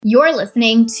You're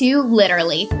listening to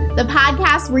Literally, the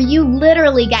podcast where you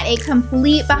literally get a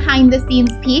complete behind the scenes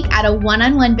peek at a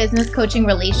one-on-one business coaching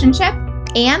relationship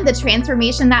and the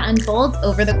transformation that unfolds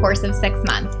over the course of 6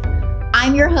 months.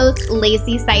 I'm your host,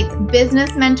 Lacey Seitz,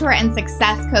 business mentor and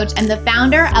success coach, and the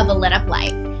founder of A Lit Up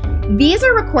Life. These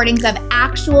are recordings of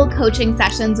actual coaching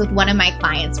sessions with one of my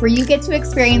clients where you get to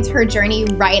experience her journey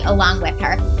right along with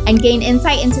her and gain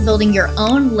insight into building your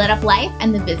own lit up life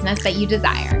and the business that you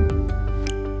desire.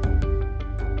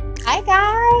 Hi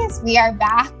guys, we are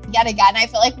back yet again. I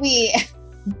feel like we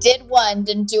did one,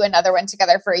 didn't do another one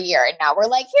together for a year. And now we're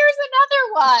like, here's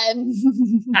another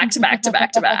one. Back to back to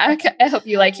back to back. I hope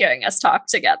you like hearing us talk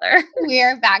together. We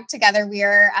are back together. We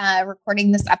are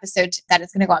recording this episode that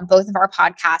is going to go on both of our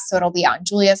podcasts. So it'll be on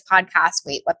Julia's podcast,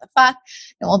 Wait, What the Fuck?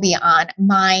 It will be on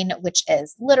mine, which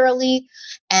is Literally.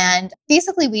 And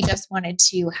basically, we just wanted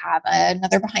to have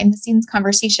another behind the scenes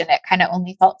conversation. It kind of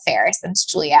only felt fair since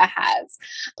Julia has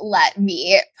let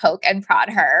me poke and prod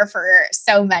her for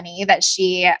so many that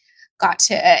she got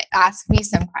to ask me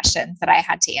some questions that I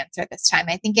had to answer this time.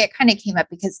 I think it kind of came up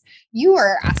because you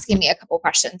were asking me a couple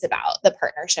questions about the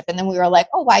partnership. And then we were like,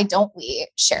 oh, why don't we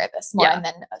share this more? Yeah. And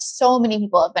then so many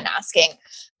people have been asking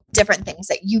different things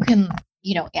that you can,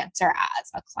 answer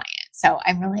as a client. So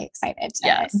I'm really excited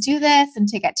to do this and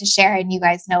to get to share. And you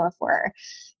guys know if we're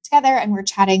together and we're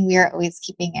chatting, we are always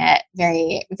keeping it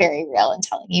very, very real and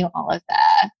telling you all of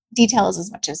the details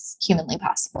as much as humanly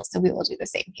possible. So we will do the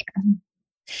same here.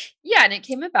 Yeah. And it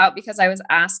came about because I was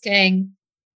asking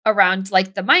around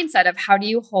like the mindset of how do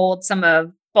you hold some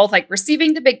of both like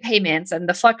receiving the big payments and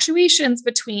the fluctuations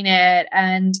between it.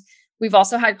 And we've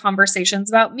also had conversations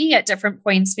about me at different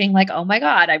points being like, oh my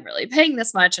God, I'm really paying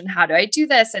this much. And how do I do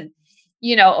this? And,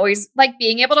 always like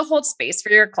being able to hold space for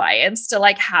your clients to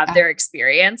like have their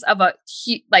experience of a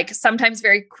like sometimes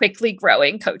very quickly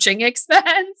growing coaching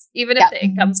expense, even if the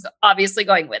income's obviously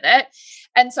going with it.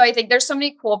 And so I think there's so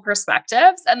many cool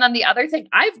perspectives. And then the other thing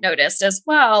I've noticed as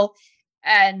well,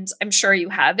 and I'm sure you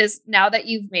have, is now that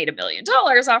you've made $1 million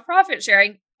off profit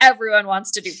sharing, everyone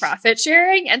wants to do profit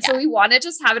sharing. And so we want to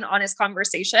just have an honest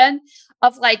conversation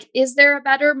of like, is there a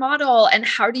better model and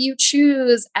how do you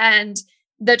choose? And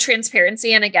the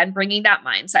transparency. And again, bringing that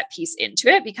mindset piece into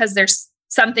it, because there's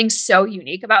something so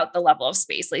unique about the level of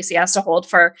space Lacey has to hold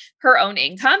for her own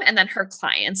income and then her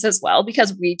clients as well,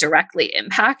 because we directly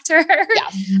impact her.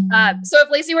 Yeah. So if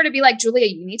Lacey were to be like, Julia,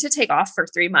 you need to take off for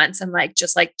 3 months and like,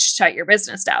 just like shut your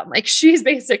business down. Like she's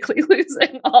basically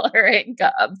losing all her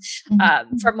income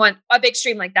from a big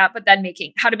stream like that, but then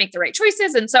how to make the right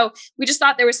choices. And so we just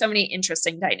thought there were so many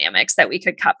interesting dynamics that we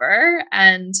could cover,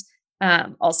 and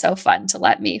also fun to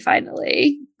let me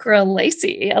finally grill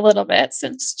Lacey a little bit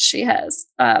since she has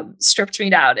stripped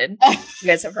me down, and you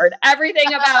guys have heard everything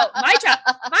about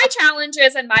my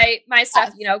challenges and my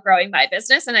stuff, growing my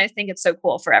business. And I think it's so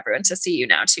cool for everyone to see you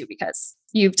now too, because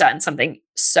you've done something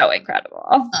so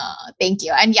incredible. Thank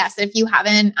you. And yes, if you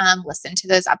haven't listened to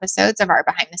those episodes of our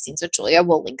behind the scenes with Julia,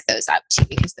 we'll link those up too,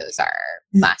 because those are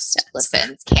must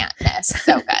listens, can't miss.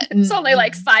 So good. It's only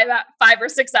like 5 or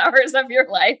 6 hours of your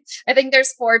life. I think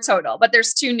there's 4 total, but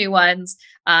there's 2 new ones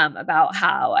about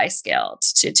how I scaled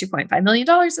to $2.5 million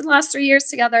in the last 3 years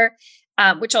together.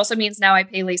 Which also means now I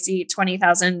pay Lacey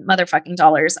 $20,000 motherfucking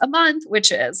dollars a month,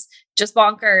 which is just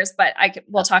bonkers. But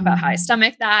we'll talk about how I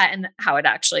stomach that and how it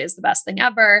actually is the best thing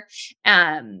ever.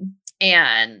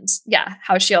 And yeah,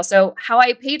 how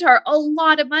I paid her a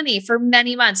lot of money for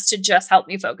many months to just help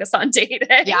me focus on dating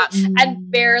and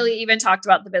barely even talked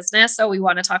about the business. So we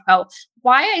want to talk about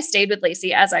why I stayed with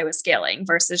Lacey as I was scaling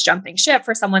versus jumping ship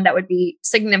for someone that would be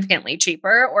significantly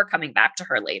cheaper or coming back to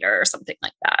her later or something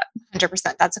like that.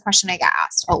 100%. That's a question I get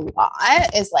asked a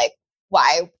lot, is like,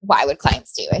 why would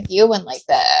clients stay with you when like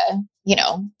the,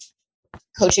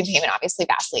 coaching payment obviously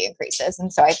vastly increases.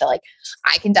 And so I feel like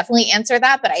I can definitely answer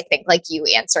that, but I think like you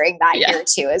answering that here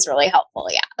too is really helpful.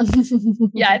 Yeah.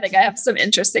 Yeah. I think I have some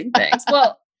interesting things.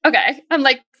 Well, okay. I'm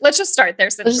like, let's just start there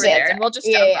since we're there, and we'll just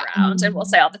jump around and we'll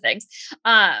say all the things.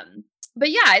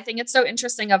 But yeah, I think it's so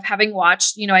interesting of having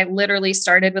watched, I literally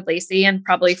started with Lacey and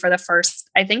probably for the first,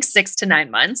 I think 6 to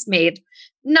 9 months made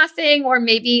nothing, or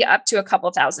maybe up to a couple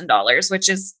 $1,000s, which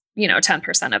is,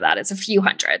 10% of that is a few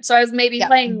hundred. So I was maybe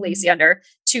playing Lacey under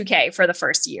 $2,000 for the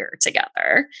first year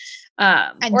together.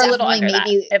 And or a little under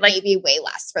maybe, that. maybe way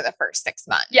less for the first 6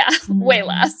 months. Yeah, way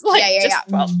less. Like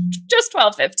just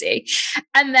 $1,250.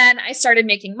 And then I started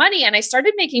making money, and I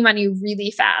started making money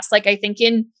really fast. Like I think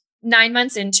in 9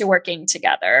 months into working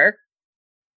together,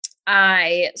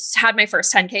 I had my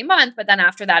first 10K month, but then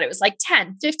after that, it was like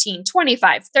 10, 15,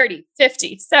 25, 30,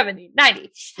 50, 70,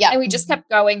 90. Yeah. And we just kept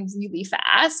going really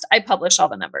fast. I publish all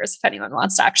the numbers if anyone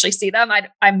wants to actually see them.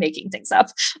 I'm making things up.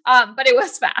 But it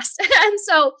was fast. And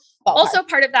so also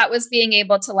part of that was being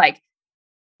able to like,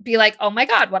 be like, oh my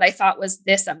God, what I thought was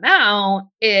this amount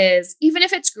is, even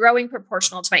if it's growing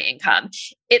proportional to my income,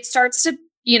 it starts to,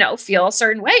 feel a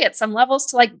certain way at some levels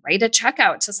to like write a check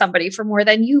out to somebody for more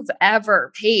than you've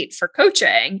ever paid for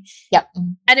coaching. Yep.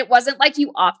 And it wasn't like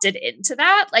you opted into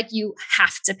that. Like you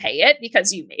have to pay it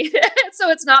because you made it.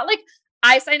 So it's not like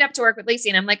I signed up to work with Lacey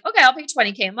and I'm like, okay, I'll pay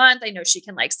 $20K a month. I know she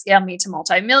can like scale me to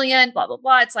multi-million, blah, blah,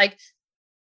 blah. It's like,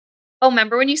 oh,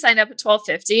 remember when you signed up at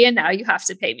 $12.50 and now you have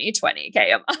to pay me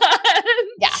 $20K a month?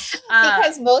 Yeah.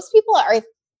 Because most people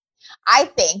I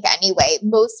think anyway,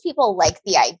 most people like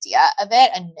the idea of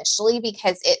it initially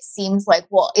because it seems like,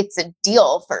 well, it's a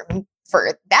deal for them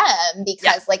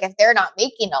because like if they're not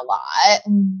making a lot.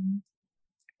 And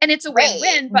it's a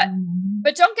win-win, but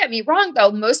don't get me wrong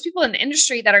though. Most people in the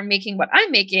industry that are making what I'm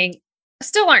making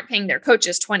still aren't paying their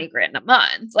coaches $20,000 a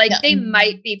month. Like they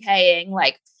might be paying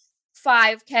like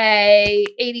 $5K,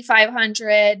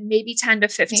 $8,500, maybe 10 to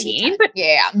 15. But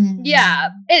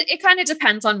it kind of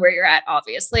depends on where you're at,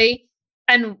 obviously,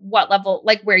 and what level,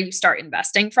 like where you start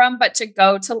investing from. But to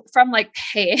go from like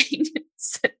paying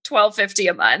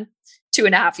 $12.50 a month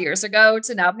 2.5 years ago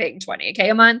to now paying $20K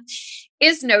a month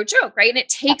is no joke, right? And it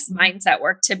takes mindset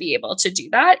work to be able to do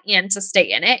that and to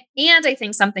stay in it. And I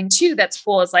think something too that's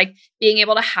cool is like being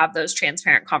able to have those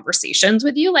transparent conversations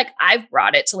with you. Like I've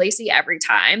brought it to Lacey every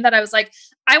time that I was like,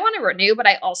 I want to renew, but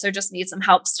I also just need some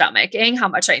help stomaching how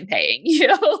much I'm paying.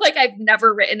 Like I've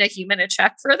never written a human a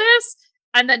check for this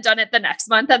and then done it the next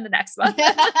month and the next month.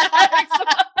 Yeah.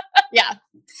 I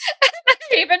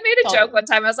even made a joke one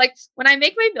time. I was like, when I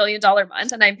make my $1 million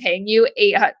month and I'm paying you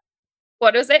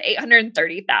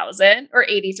 $830,000 or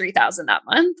 $83,000 that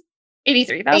month?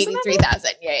 83,000.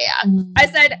 83,000. Yeah. I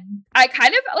said, I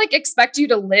kind of like expect you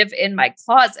to live in my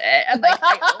closet and like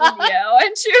I own you.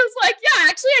 And she was like, yeah,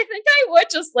 actually, I think I would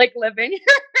just like live in your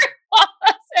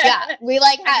closet. Yeah. We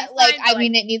like I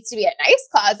mean, it needs to be a nice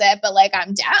closet, but like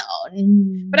I'm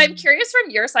down. But I'm curious from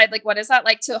your side, like, what is that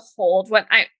like to hold when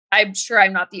I'm sure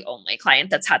I'm not the only client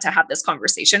that's had to have this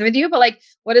conversation with you, but like,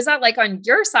 what is that like on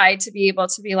your side to be able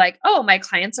to be like, oh, my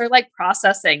clients are like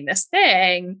processing this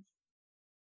thing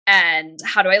and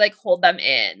how do I like hold them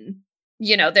in,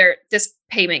 this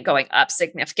payment going up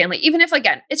significantly, even if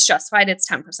again, it's justified, it's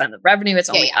 10% of the revenue, it's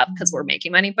only up because we're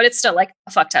making money, but it's still like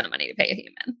a fuck ton of money to pay a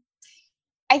human.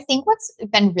 I think what's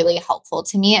been really helpful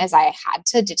to me is I had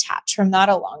to detach from that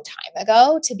a long time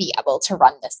ago to be able to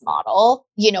run this model.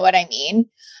 You know what I mean?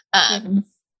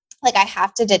 Like I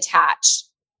have to detach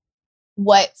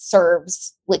what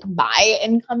serves like my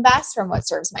income best from what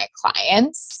serves my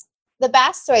clients the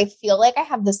best. So I feel like I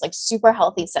have this like super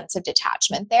healthy sense of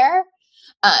detachment there.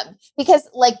 Because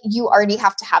like you already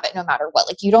have to have it no matter what.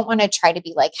 Like you don't want to try to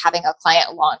be like having a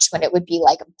client launch when it would be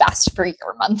like best for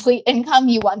your monthly income.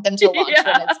 You want them to launch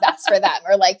when it's best for them.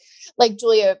 Or like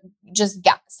Julia just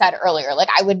said earlier, like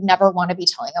I would never want to be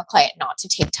telling a client not to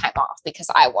take time off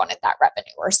because I wanted that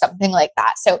revenue or something like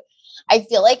that. So I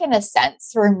feel like in a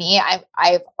sense for me,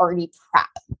 I've already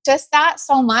practiced that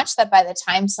so much that by the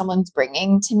time someone's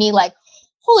bringing to me like,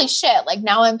 holy shit, like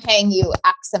now I'm paying you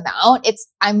X amount.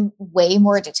 I'm way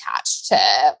more detached to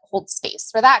hold space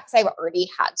for that because I've already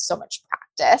had so much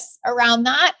practice around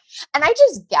that. And I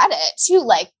just get it too.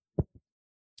 Like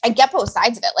I get both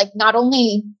sides of it. Like not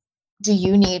only do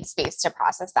you need space to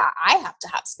process that, I have to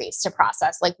have space to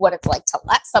process like what it's like to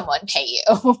let someone pay you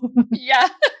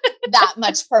that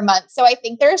much per month. So I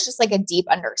think there's just like a deep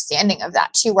understanding of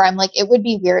that too, where I'm like, it would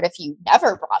be weird if you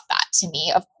never brought that to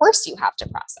me. Of course you have to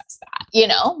process that,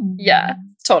 Yeah,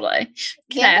 totally.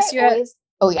 Can I ask you?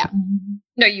 Oh yeah.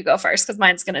 No, you go first because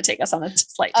mine's going to take us on a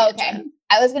slight tangent. Okay.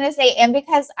 I was going to say, and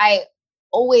because I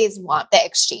always want the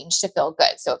exchange to feel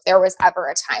good. So if there was ever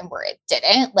a time where it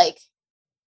didn't, like,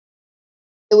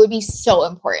 it would be so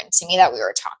important to me that we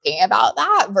were talking about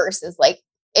that versus like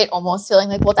it almost feeling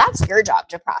like, well, that's your job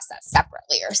to process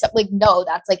separately or something. Like, no,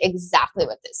 that's like exactly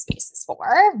what this space is for.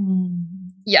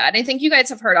 Yeah. And I think you guys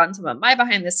have heard on some of my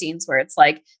behind the scenes where it's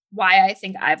like, why I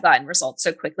think I've gotten results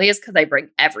so quickly is because I bring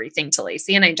everything to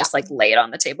Lacey and I just like lay it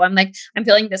on the table. I'm like, I'm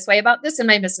feeling this way about this in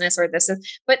my business or this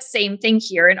is, but same thing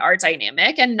here in our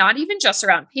dynamic and not even just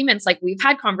around payments. Like we've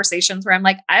had conversations where I'm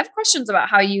like, I have questions about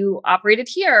how you operated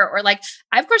here, or like,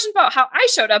 I have questions about how I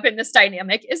showed up in this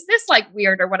dynamic. Is this like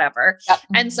weird or whatever? Yep.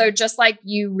 And so just like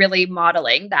you really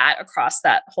modeling that across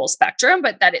that whole spectrum,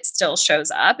 but that it still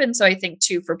shows up. And so I think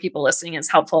too, for people listening is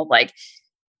helpful. Like,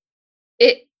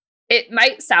 it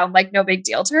might sound like no big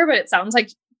deal to her, but it sounds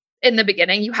like in the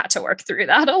beginning, you had to work through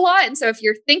that a lot. And so if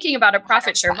you're thinking about a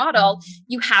profit share model,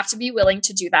 you have to be willing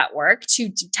to do that work to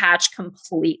detach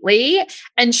completely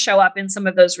and show up in some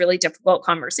of those really difficult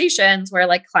conversations where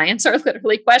like clients are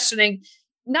literally questioning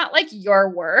not like your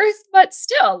worth, but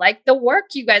still like the work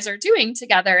you guys are doing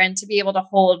together, and to be able to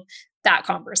hold that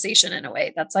conversation in a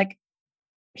way that's like,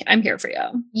 I'm here for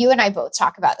you. You and I both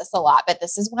talk about this a lot, but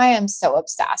this is why I'm so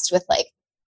obsessed with like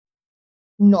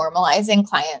normalizing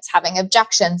clients having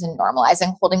objections and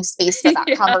normalizing holding space for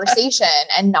that conversation,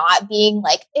 and not being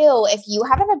like, ew, if you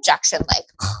have an objection, like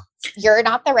you're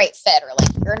not the right fit, or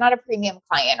like you're not a premium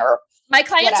client, or my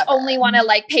clients whatever. Only want to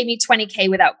like pay me $20,000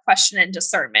 without question and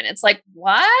discernment. It's like,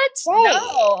 what? Right.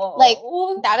 No. Like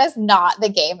that is not the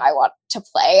game I want to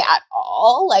play at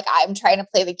all. Like I'm trying to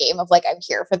play the game of like, I'm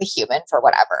here for the human for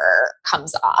whatever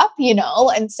comes up, you know?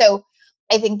 And so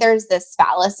I think there's this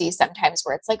fallacy sometimes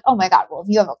where it's like, oh my God, well, if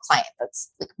you have a client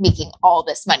that's like making all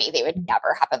this money, they would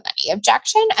never have a money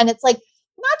objection. And it's like,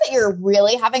 not that you're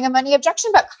really having a money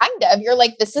objection, but kind of, you're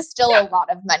like, this is still a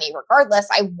lot of money regardless.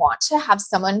 I want to have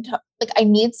someone to like, I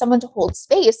need someone to hold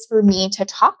space for me to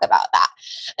talk about that.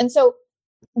 And so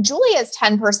Julia's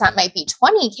 10% might be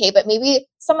 $20,000, but maybe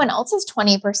someone else's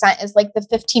 20% is like the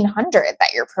 $1,500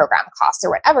 that your program costs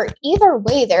or whatever. Either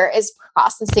way, there is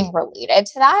processing related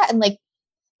to that. And like,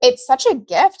 it's such a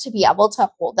gift to be able to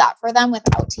hold that for them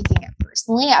without taking it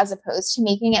personally, as opposed to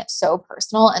making it so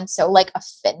personal and so like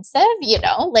offensive, you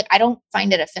know, like I don't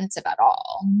find it offensive at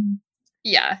all.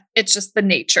 Yeah. It's just the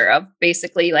nature of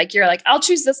basically like, you're like, I'll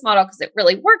choose this model because it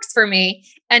really works for me.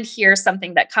 And here's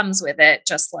something that comes with it.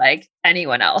 Just like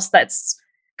anyone else that's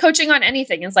coaching on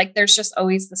anything, is like, there's just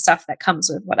always the stuff that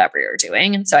comes with whatever you're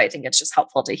doing. And so I think it's just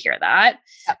helpful to hear that.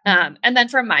 Yep. And then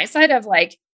from my side of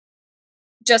like,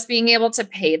 just being able to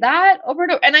pay that over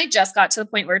to, and I just got to the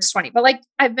point where it's 20, but like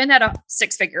I've been at a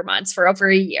 6-figure months for over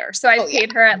a year. So I've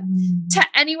paid her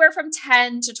anywhere from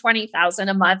 10 to 20,000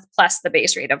 a month, plus the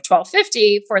base rate of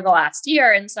 $1,250 for the last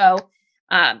year. And so,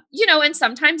 you know, and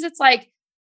sometimes it's like,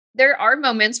 there are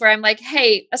moments where I'm like,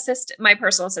 hey, my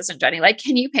personal assistant, Jenny, like,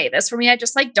 can you pay this for me? I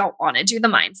just like, don't want to do the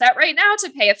mindset right now to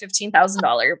pay a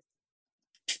 $15,000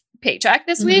 paycheck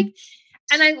this week.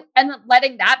 And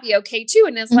letting that be okay too.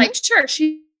 And it's like, sure,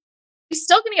 she's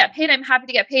still going to get paid. I'm happy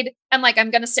to get paid. And like,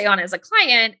 I'm going to stay on as a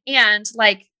client. And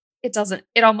like, it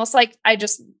almost like I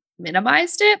just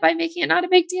minimized it by making it not a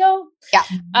big deal.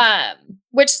 Yeah.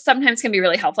 Which sometimes can be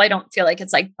really helpful. I don't feel like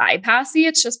it's like bypassy.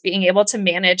 It's just being able to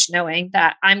manage knowing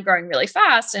that I'm growing really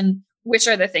fast and which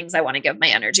are the things I want to give my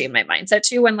energy and my mindset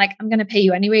to. And like, I'm going to pay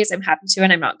you anyways. I'm happy to,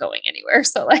 and I'm not going anywhere.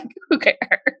 So like, who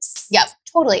cares? Yep,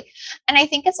 totally. And I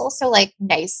think it's also like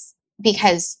nice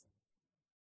because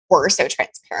we're so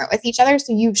transparent with each other.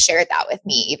 So you've shared that with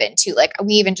me even too. Like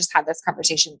we even just had this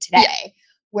conversation today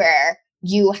where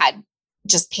you had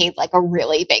just paid like a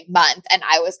really big month, and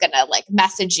I was going to like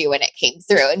message you when it came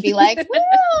through and be like, woo,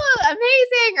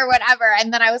 amazing or whatever.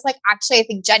 And then I was like, actually, I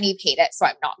think Jenny paid it, so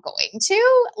I'm not going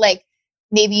to. Like,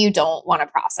 maybe you don't want to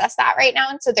process that right now.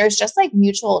 And so there's just like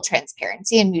mutual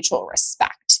transparency and mutual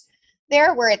respect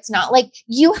there, where it's not like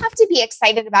you have to be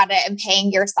excited about it and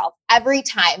paying yourself every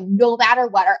time, no matter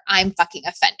what, or I'm fucking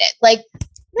offended. Like,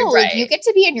 no, like you get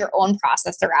to be in your own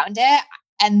process around it,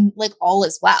 and like all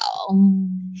is well.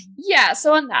 Yeah.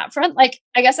 So on that front, like,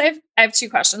 I guess I have 2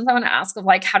 questions I want to ask of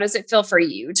like, how does it feel for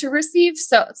you to receive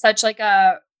such like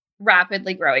a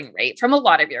rapidly growing rate from a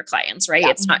lot of your clients, right?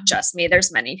 It's not just me.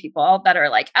 There's many people that are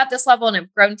like at this level and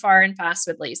have grown far and fast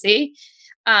with Lacey.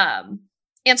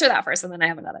 Answer that first, and then I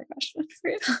have another question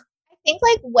for you. I think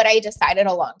like what I decided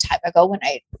a long time ago when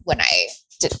I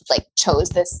did like chose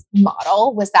this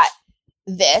model was that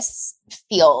this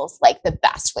feels like the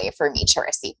best way for me to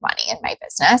receive money in my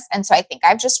business. And so I think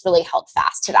I've just really held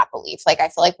fast to that belief. Like I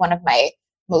feel like one of my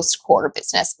most core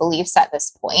business beliefs at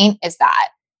this point is that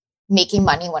making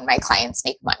money when my clients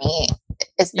make money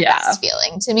is the best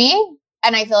feeling to me.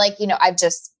 And I feel like, you know, I've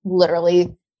just literally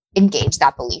engaged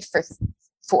that belief for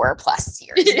 4+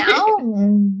 years now.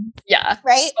 Yeah.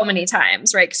 Right. So many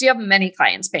times, right? Because you have many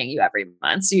clients paying you every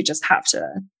month. So you just have to.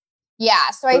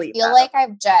 Yeah. So I feel like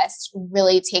I've just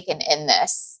really taken in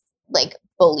this like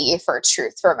belief or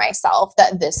truth for myself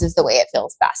that this is the way it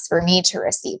feels best for me to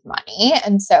receive money.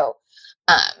 And so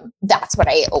that's what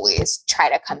I always try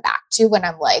to come back to when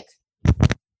I'm like,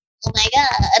 oh my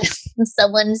God,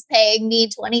 someone's paying me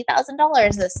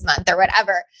 $20,000 this month or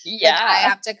whatever. Yeah. Like, I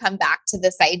have to come back to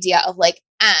this idea of like,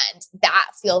 and that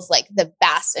feels like the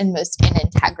best and most in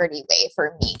integrity way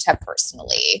for me to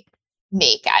personally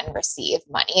make and receive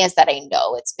money, is that I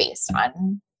know it's based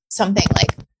on something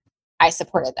like I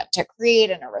supported them to create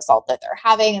and a result that they're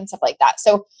having and stuff like that.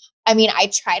 So, I mean,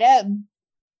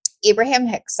 Abraham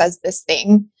Hicks says this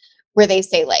thing where they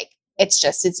say like, it's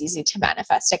just as easy to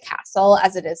manifest a castle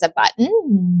as it is a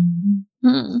button.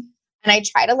 Hmm. And I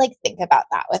try to like think about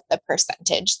that with the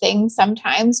percentage thing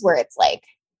sometimes, where it's like,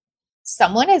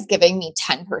 someone is giving me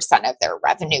 10% of their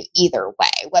revenue either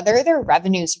way, whether their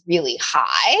revenue's really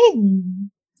high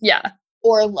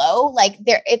or low, like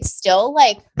it's still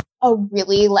like a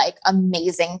really like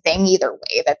amazing thing either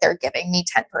way that they're giving me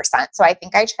 10%. So I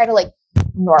think I try to like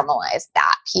normalize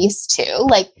that piece too.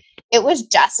 Like it was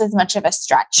just as much of a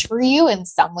stretch for you in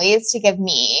some ways to give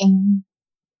me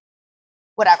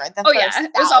whatever. It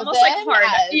was almost like hard.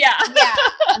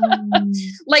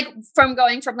 Like from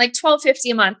going from like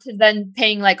 $12.50 a month to then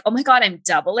paying like, oh my God, I'm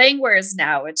doubling. Whereas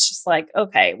now it's just like,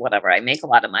 okay, whatever. I make a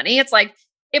lot of money. It's like,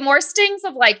 it more stings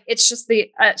of like, it's just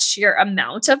the sheer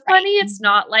amount of money. It's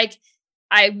not like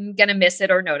I'm going to miss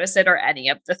it or notice it or any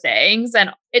of the things.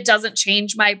 And it doesn't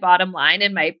change my bottom line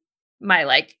and my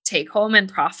like take home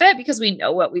and profit because we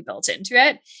know what we built into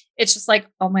it. It's just like,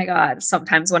 oh my God,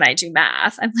 sometimes when I do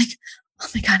math, I'm like, oh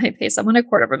my God, I pay someone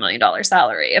 $250,000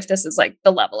 salary if this is like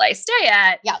the level I stay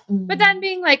at. Yeah. But then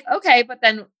being like, okay, but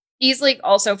then easily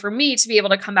also for me to be able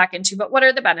to come back into, but what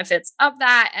are the benefits of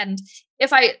that? And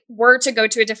if I were to go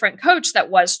to a different coach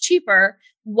that was cheaper,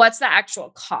 what's the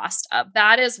actual cost of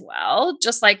that as well?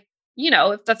 Just like, you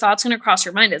know, if the thought's going to cross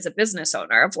your mind as a business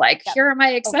owner of like, here are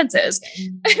my expenses,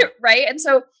 right? And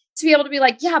so to be able to be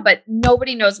like, yeah, but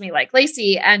nobody knows me like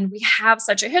Lacey and we have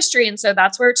such a history. And so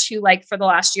that's where too, like for the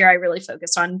last year, I really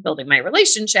focused on building my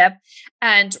relationship.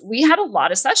 And we had a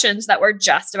lot of sessions that were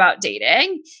just about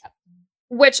dating,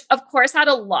 which of course had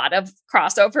a lot of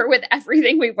crossover with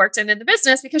everything we worked in the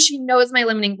business because she knows my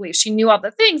limiting beliefs. She knew all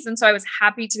the things. And so I was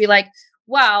happy to be like,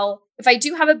 well, if I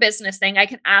do have a business thing, I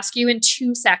can ask you in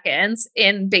 2 seconds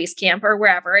in Basecamp or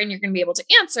wherever, and you're going to be able to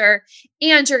answer,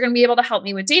 and you're going to be able to help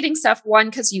me with dating stuff. One,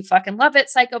 because you fucking love it,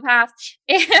 psychopath.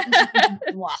 And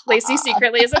Lacey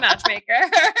secretly is a matchmaker,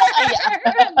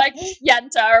 like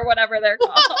Yenta or whatever they're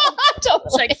called.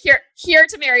 Totally. She's like here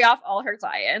to marry off all her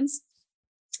clients.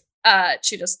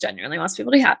 She just genuinely wants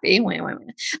people to be happy.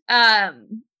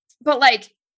 But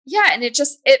like, yeah, and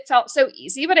it felt so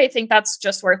easy. But I think that's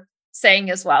just worth saying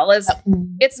as well is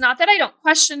it's not that I don't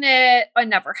question it. I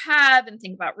never have and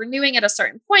think about renewing at a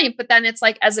certain point, but then it's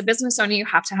like, as a business owner, you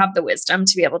have to have the wisdom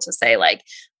to be able to say like,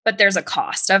 but there's a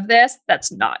cost of this. That's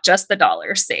not just the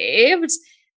dollar saved.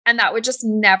 And that would just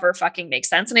never fucking make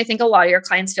sense. And I think a lot of your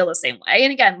clients feel the same way.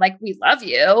 And again, like we love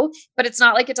you, but it's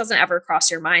not like it doesn't ever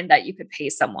cross your mind that you could pay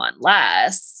someone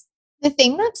less. The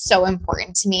thing that's so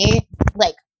important to me,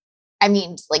 like, I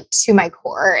mean, like to my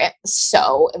core, it's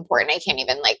so important. I can't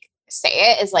even like say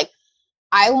it is like,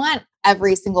 I want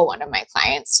every single one of my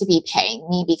clients to be paying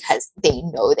me because they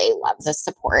know they love the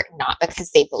support, not because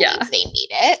they believe they need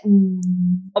it.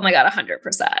 Oh my God,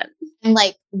 100%. And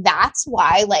like, that's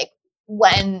why like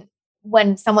when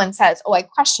someone says, oh, I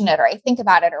question it or I think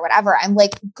about it or whatever, I'm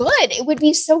like, good. It would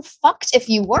be so fucked if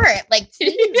you weren't like,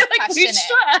 please question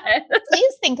it.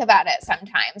 Please think about it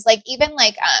sometimes. Like even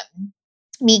like,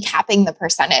 me capping the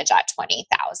percentage at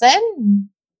 20,000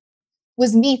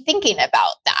 was me thinking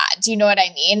about that. Do you know what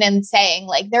I mean? And saying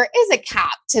like, there is a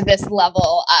cap to this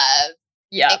level of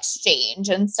exchange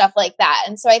and stuff like that.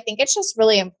 And so I think it's just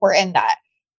really important that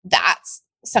that's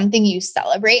something you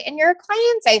celebrate in your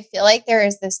clients. I feel like there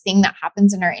is this thing that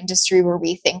happens in our industry where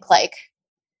we think like,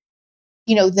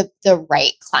 you know, the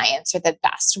right clients or the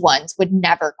best ones would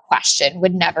never question,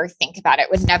 would never think about it,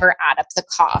 would never add up the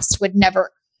cost, would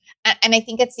never. And I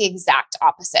think it's the exact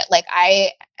opposite. Like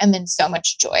I am in so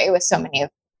much joy with so many of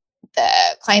the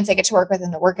clients I get to work with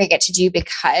and the work I get to do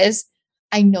because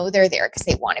I know they're there because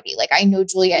they want to be. Like I know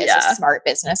Julia is a smart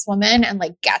businesswoman and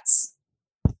like gets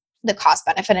the cost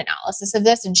benefit analysis of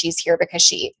this. And she's here because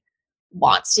she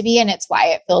wants to be. And it's why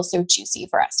it feels so juicy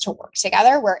for us to work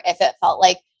together. Where if it felt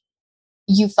like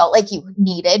you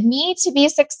needed me to be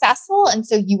successful. And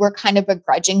so you were kind of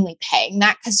begrudgingly paying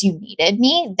that because you needed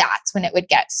me. That's when it would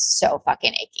get so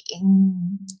fucking icky.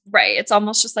 Right. It's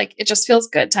almost just like, it just feels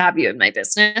good to have you in my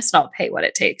business and I'll pay what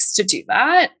it takes to do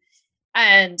that.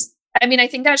 And I mean, I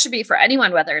think that should be for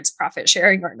anyone, whether it's profit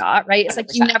sharing or not, right? It's 100%. Like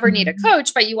you never need a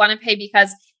coach, but you want to pay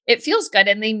because it feels good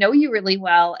and they know you really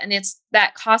well. And it's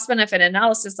that cost benefit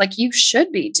analysis. Like you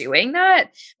should be doing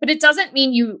that, but it doesn't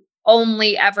mean you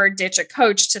only ever ditch a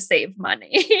coach to save money,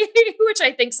 which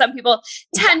I think some people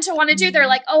tend to want to do. They're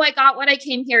like, oh, I got what I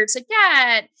came here to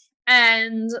get.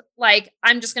 And like,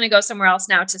 I'm just going to go somewhere else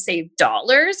now to save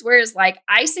dollars. Whereas like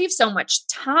I save so much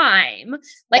time,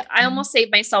 like I almost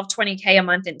save myself 20K a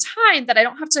month in time that I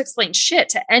don't have to explain shit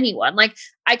to anyone. Like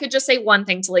I could just say one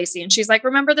thing to Lacey and she's like,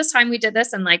 remember this time we did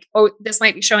this? And like, oh, this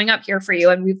might be showing up here for you.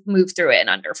 And we've moved through it in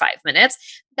under 5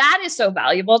 minutes. That is so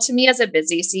valuable to me as a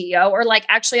busy CEO, or like,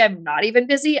 actually, I'm not even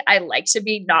busy. I like to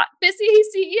be not busy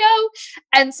CEO.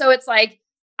 And so it's like,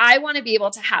 I want to be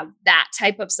able to have that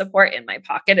type of support in my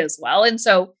pocket as well. And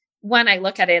so when I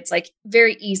look at it, it's like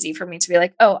very easy for me to be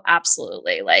like, oh,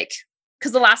 absolutely. Like,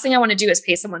 because the last thing I want to do is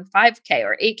pay someone 5K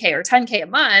or 8K or 10K a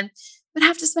month, but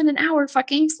have to spend an hour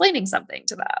fucking explaining something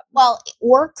to them. Well,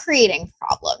 or creating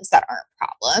problems that aren't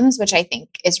problems, which I think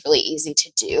is really easy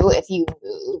to do if you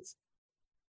move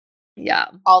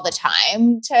all the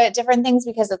time to different things,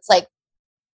 because it's like,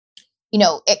 you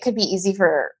know, it could be easy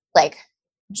for like,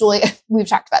 Julia, we've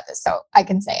talked about this, so I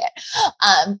can say it.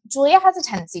 Julia has a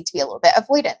tendency to be a little bit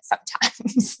avoidant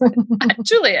sometimes.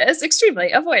 Julia is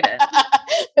extremely avoidant.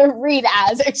 Read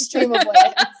as extreme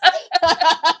avoidance.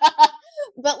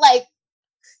 But like,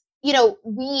 you know,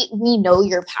 we know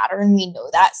your pattern. We know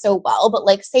that so well. But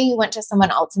like, say you went to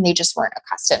someone else and they just weren't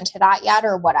accustomed to that yet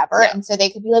or whatever. Yeah. And so they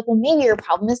could be like, well, maybe your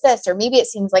problem is this, or maybe it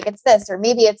seems like it's this, or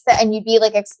maybe it's that. And you'd be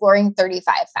like exploring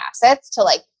 35 facets to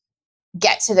like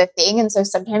get to the thing. And so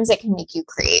sometimes it can make you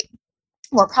create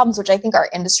more problems, which I think our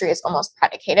industry is almost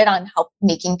predicated on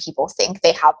making people think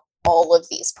they have all of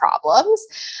these problems.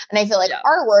 And I feel like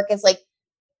our work is like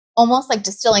almost like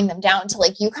distilling them down to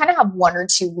like, you kind of have one or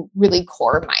two really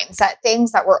core mindset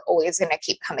things that we're always going to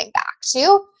keep coming back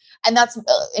to. And that's,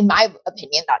 in my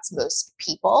opinion, that's most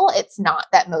people. It's not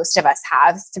that most of us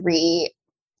have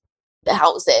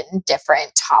 3,000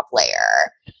 different top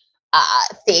layer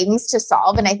things to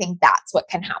solve. And I think that's what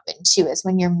can happen too, is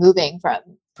when you're moving from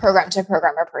program to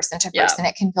program or person to person,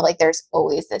 it can feel like there's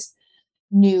always this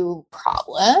new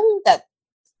problem that,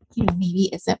 you know, maybe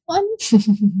isn't one.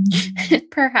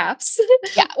 Perhaps.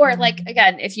 Yeah. Or like,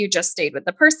 again, if you just stayed with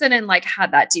the person and like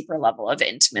had that deeper level of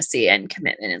intimacy and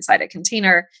commitment inside a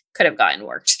container, could have gotten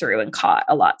worked through and caught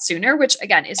a lot sooner, which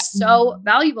again is so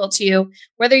valuable to you,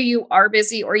 whether you are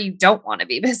busy or you don't want to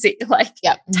be busy. Like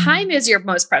time is your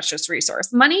most precious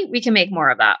resource. Money, we can make more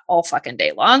of that all fucking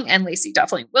day long. And Lacey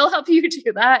definitely will help you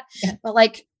do that. Yeah.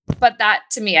 But that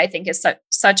to me, I think is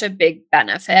such a big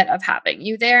benefit of having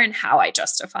you there, and how I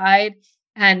justified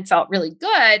and felt really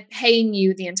good paying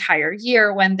you the entire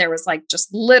year when there was like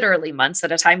just literally months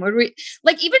at a time where we,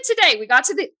 like even today,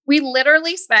 we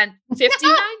literally spent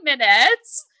 59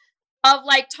 minutes of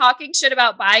like talking shit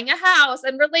about buying a house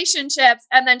and relationships.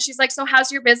 And then she's like, so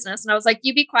how's your business? And I was like,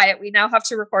 you be quiet. We now have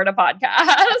to record a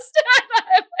podcast.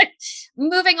 Like,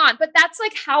 moving on. But that's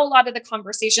like how a lot of the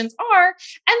conversations are. And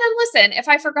then listen, if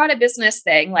I forgot a business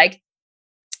thing, like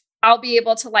I'll be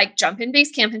able to like jump in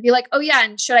Basecamp and be like, oh yeah,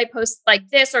 and should I post like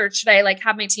this, or should I like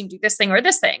have my team do this thing or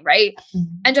this thing? Right.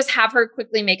 Mm-hmm. And just have her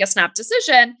quickly make a snap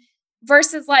decision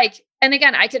versus like, and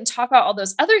again, I can talk about all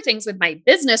those other things with my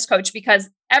business coach, because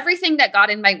everything that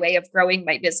got in my way of growing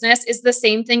my business is the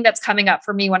same thing that's coming up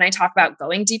for me when I talk about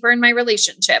going deeper in my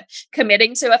relationship,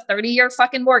 committing to a 30-year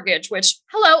fucking mortgage, which,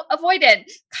 hello, avoidant,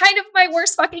 kind of my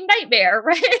worst fucking nightmare,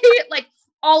 right? Like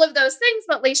all of those things,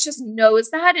 but Lace just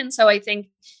knows that. And so I think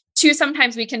too,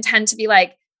 sometimes we can tend to be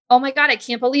like, oh my God, I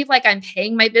can't believe like I'm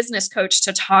paying my business coach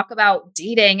to talk about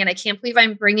dating. And I can't believe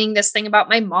I'm bringing this thing about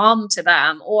my mom to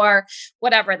them or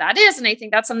whatever that is. And I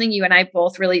think that's something you and I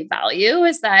both really value,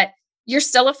 is that you're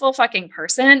still a full fucking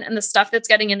person, and the stuff that's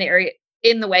getting in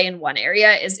the way in one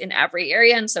area is in every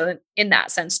area. And so in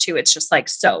that sense too, it's just like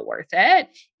so worth it.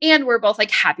 And we're both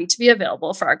like happy to be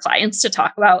available for our clients to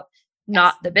talk about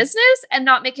not the business and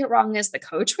not make it wrong as the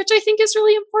coach, which I think is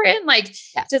really important. Like,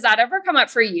 does that ever come up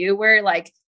for you where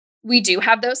like, we do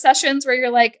have those sessions where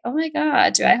you're like, oh my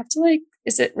God, do I have to like,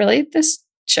 is it really this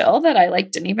chill that I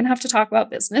like didn't even have to talk about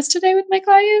business today with my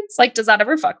clients? Like, does that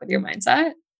ever fuck with your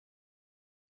mindset?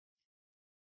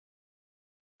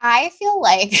 I feel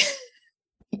like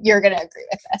you're going to agree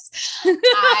with this.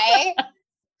 I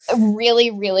really,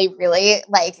 really, really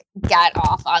like get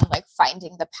off on like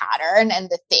finding the pattern and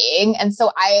the thing. And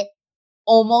so I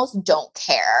almost don't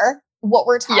care what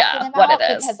we're talking about,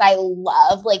 because I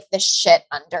love like the shit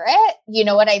under it. You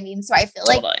know what I mean? So I feel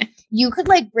like you could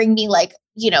like bring me like,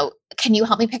 you know, can you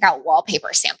help me pick out wallpaper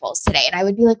samples today? And I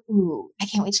would be like, ooh, I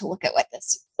can't wait to look at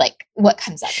what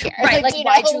comes up here. Right. Like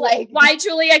why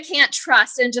Julie I can't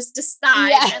trust and just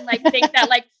decide and like think that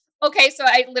like, Okay, so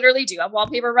I literally do have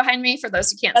wallpaper behind me for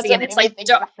those who can't That's see, and what it's made me like think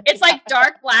about it. it's like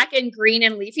dark black and green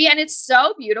and leafy, and it's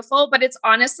so beautiful. But it's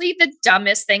honestly the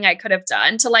dumbest thing I could have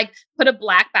done to like put a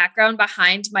black background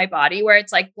behind my body where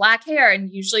it's like black hair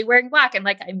and usually wearing black, and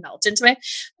like I melt into it.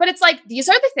 But it's like these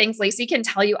are the things Lacey can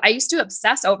tell you. I used to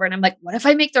obsess over, and I'm like, what if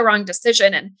I make the wrong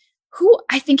decision? And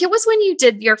I think it was when you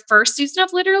did your first season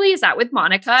of Literally, is that with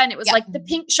Monica? And it was like the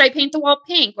pink, should I paint the wall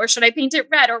pink or should I paint it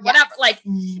red or whatever? Like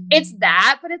it's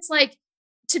that, but it's like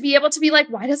to be able to be like,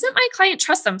 why doesn't my client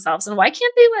trust themselves? And why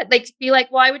can't they be like,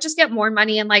 well, I would just get more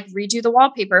money and like redo the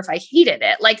wallpaper if I hated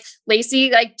it. Like Lacey,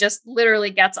 like just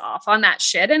literally gets off on that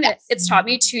shit. And it's taught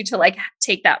me to like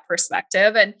take that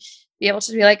perspective and be able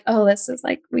to be like, oh, this is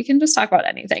like, we can just talk about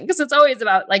anything. Cause it's always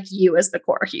about like you as the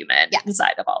core human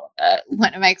inside of all of it.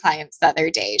 One of my clients the other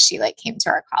day, she like came to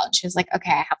our call and she was like,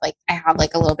 okay, I have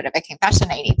like a little bit of a confession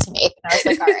I need to make. And I was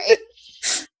like, all right.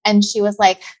 And she was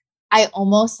like, I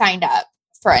almost signed up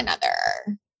for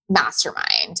another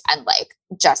mastermind and like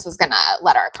just was going to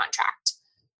let our contract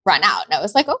run out. And I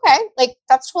was like, okay, like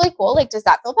that's totally cool. Like, does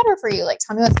that feel better for you? Like,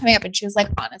 tell me what's coming up. And she was like,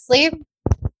 honestly,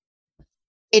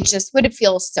 it just would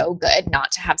feel so good not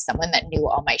to have someone that knew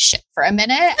all my shit for a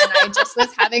minute. And I just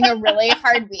was having a really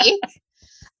hard week.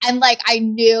 And like, I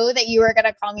knew that you were going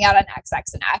to call me out on X,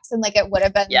 X, and X. And like, it would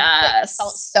have been, like,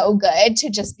 felt so good to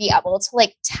just be able to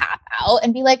like tap out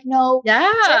and be like, no,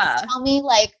 just tell me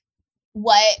like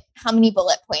how many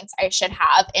bullet points I should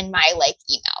have in my like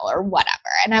email or whatever.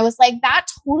 And I was like, that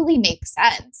totally makes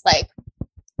sense. Like,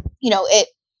 you know,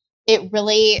 it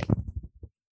really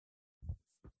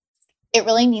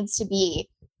needs to be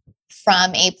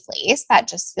from a place that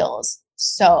just feels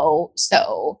so,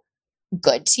 so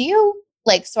good to you.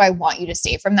 Like, so I want you to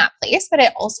stay from that place, but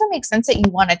it also makes sense that you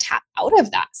want to tap out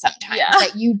of that sometimes,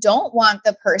 that you don't want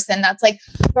the person that's like,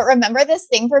 but remember this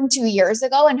thing from 2 years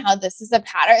ago and how this is a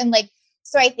pattern. Like,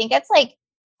 so I think it's like,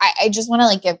 I just want to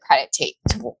like give credit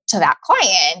to that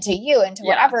client, to you and to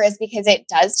whatever is because it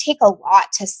does take a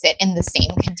lot to sit in the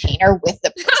same container with the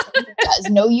person who does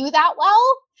know you that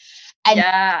well. And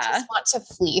just want to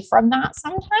flee from that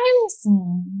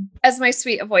sometimes. As my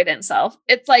sweet avoidant self,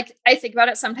 it's like, I think about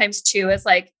it sometimes too, as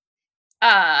like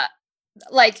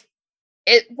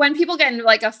when people get into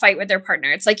like a fight with their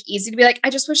partner, it's like easy to be like, I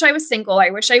just wish I was single.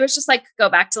 I wish I was just like, go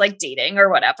back to like dating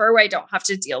or whatever, where I don't have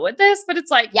to deal with this. But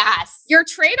it's like, your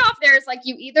trade-off there is like,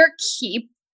 you either keep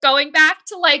going back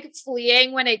to like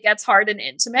fleeing when it gets hard and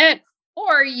intimate,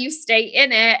 or you stay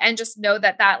in it and just know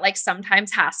that like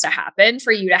sometimes has to happen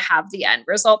for you to have the end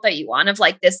result that you want of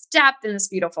like this depth in this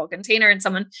beautiful container and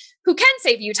someone who can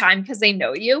save you time because they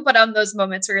know you. But on those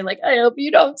moments where you're like, I hope you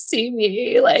don't see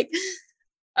me, like,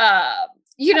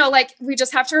 you know, like we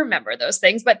just have to remember those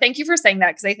things. But thank you for saying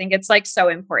that. Cause I think it's like so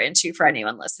important too, for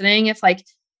anyone listening. If like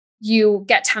you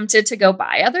get tempted to go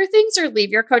buy other things or leave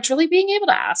your coach, really being able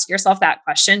to ask yourself that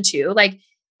question too. Like,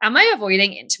 am I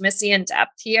avoiding intimacy and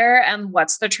depth here? And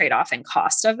what's the trade-off and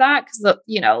cost of that? Because,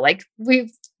 you know, like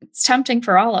it's tempting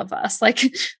for all of us. Like,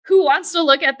 who wants to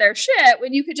look at their shit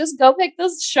when you could just go pick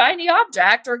this shiny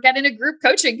object or get in a group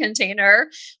coaching container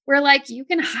where like you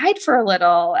can hide for a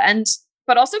little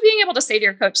but also being able to say to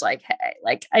your coach, like, hey,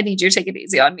 like, I need you to take it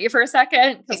easy on me for a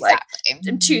second. Because like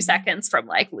I'm 2 seconds from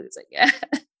like losing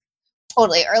it.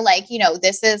 Totally. Or like, you know,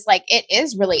 this is like, it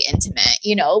is really intimate,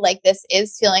 you know, like this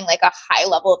is feeling like a high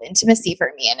level of intimacy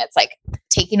for me. And it's like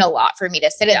taking a lot for me to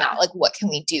sit in that. Like, what can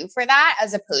we do for that?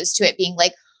 As opposed to it being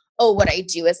like, oh, what I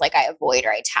do is like, I avoid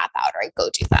or I tap out or I go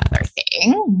do the other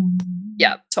thing.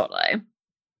 Yeah, totally.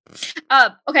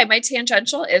 Okay. My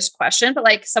tangential-ish question, but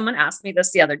like someone asked me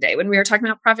this the other day when we were talking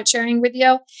about profit sharing with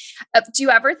you. Do you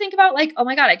ever think about like, oh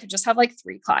my God, I could just have like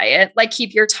 3 clients, like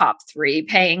keep your top 3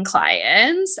 paying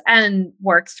clients and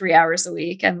work 3 hours a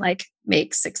week and like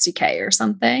make 60K or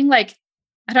something? Like,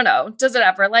 I don't know. Does it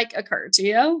ever like occur to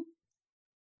you?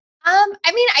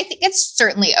 I mean, I think it's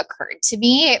certainly occurred to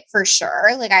me for sure.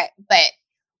 But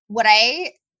what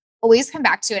I always come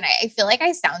back to, and I feel like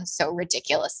I sound so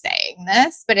ridiculous saying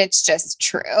this, but it's just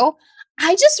true.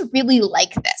 I just really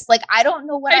like this. Like, I don't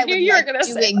know what I would like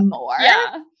doing more.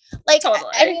 Yeah, like, totally.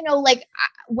 And you know, like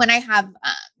when I have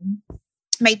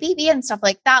my baby and stuff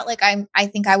like that, like I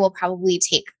think I will probably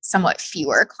take somewhat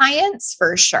fewer clients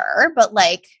for sure. But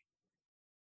like,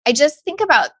 I just think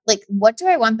about like, what do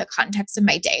I want the context of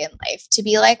my day in life to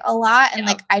be like a lot? And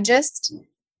like, I just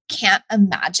can't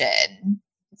imagine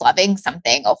loving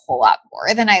something a whole lot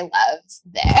more than I love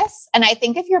this. And I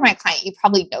think if you're my client, you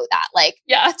probably know that. Like,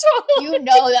 totally. You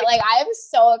know that like, I am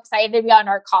so excited to be on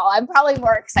our call. I'm probably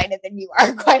more excited than you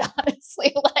are, quite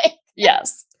honestly. Like,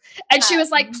 yes. And she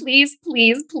was like, please,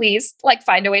 please, please, like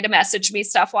find a way to message me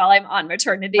stuff while I'm on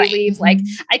maternity leave. Like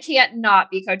I can't not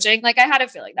be coaching. Like I had a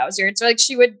feeling that was your answer. Like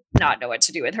she would not know what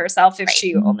to do with herself if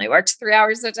she only worked 3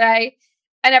 hours a day.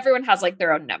 And everyone has like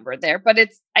their own number there, but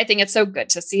I think it's so good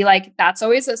to see like, that's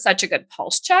always such a good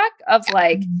pulse check of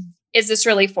like, is this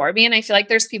really for me? And I feel like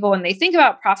there's people when they think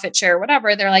about profit share or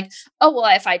whatever, they're like, oh,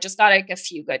 well, if I just got like a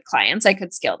few good clients, I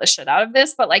could scale the shit out of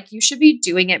this. But like, you should be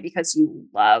doing it because you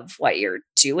love what you're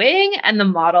doing. And the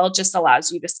model just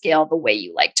allows you to scale the way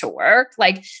you like to work.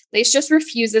 Like Lace just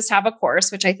refuses to have a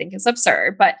course, which I think is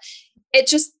absurd, but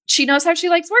she knows how she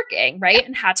likes working, right?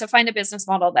 And had to find a business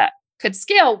model that could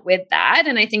scale with that.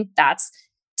 And I think that's,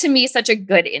 to me, such a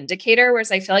good indicator.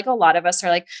 Whereas I feel like a lot of us are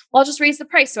like, well, I'll just raise the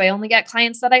price so I only get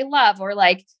clients that I love, or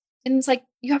like, and it's like,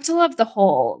 you have to love the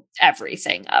whole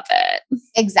everything of it.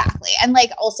 Exactly. And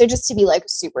like, also just to be like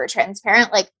super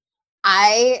transparent, like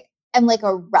I am like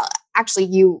actually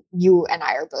you and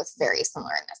I are both very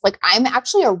similar in this. Like I'm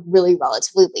actually a really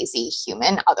relatively lazy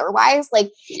human otherwise. Like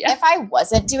if I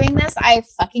wasn't doing this, I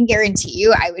fucking guarantee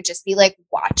you, I would just be like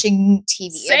watching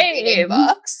TV and reading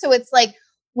books. So it's like,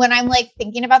 when I'm like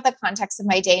thinking about the context of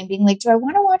my day and being like, do I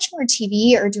want to watch more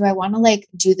TV or do I want to like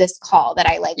do this call that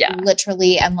I like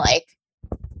literally am like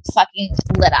fucking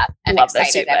lit up and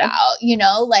excited about, you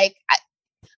know, like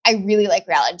I really like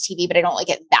reality TV, but I don't like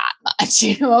it that much,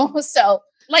 you know? So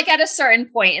like at a certain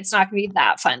point, it's not going to be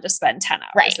that fun to spend 10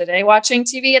 hours a day watching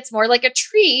TV. It's more like a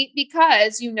treat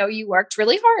because, you know, you worked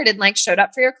really hard and like showed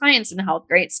up for your clients and held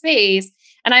great space.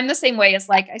 And I'm the same way as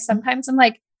like, I'm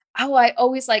like, oh, I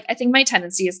always like, I think my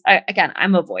tendency is, again,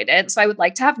 I'm avoidant. So I would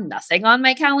like to have nothing on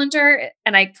my calendar.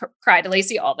 And I cry to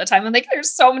Lacey all the time. I'm like,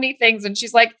 there's so many things. And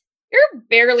she's like, you're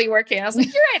barely working. I was like,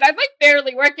 you're right. I'm like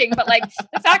barely working. But like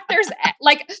the fact there's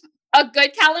like a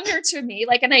good calendar to me,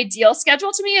 like an ideal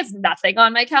schedule to me is nothing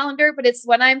on my calendar, but it's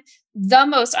when I'm the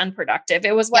most unproductive.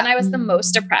 It was when I was the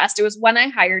most depressed. It was when I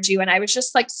hired you and I was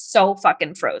just like so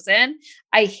fucking frozen.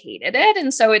 I hated it.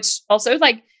 And so it's also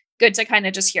like good to kind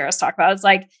of just hear us talk about. It's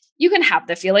like, you can have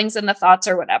the feelings and the thoughts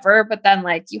or whatever, but then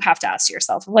like you have to ask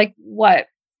yourself like, what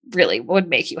really would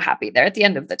make you happy there at the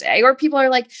end of the day? Or people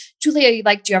are like, Julia,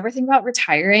 like, do you ever think about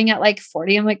retiring at like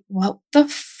 40? I'm like, what the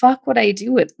fuck would I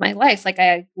do with my life? Like,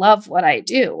 I love what I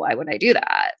do. Why would I do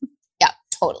that? Yeah,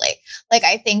 totally. Like,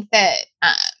 I think that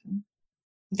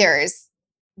there's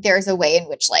a way in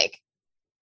which like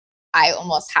I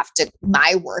almost have to,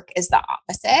 my work is the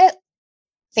opposite.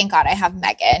 Thank God I have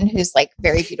Megan, who's like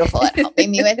very beautiful at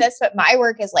helping me with this. But my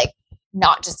work is like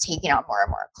not just taking on more and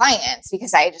more clients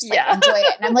because I just like enjoy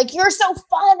it. And I'm like, you're so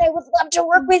fun. I would love to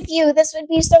work with you. This would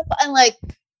be so fun. Like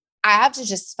I have to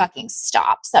just fucking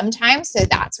stop sometimes. So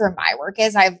that's where my work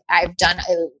is. I've done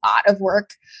a lot of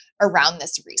work around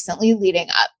this recently leading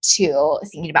up to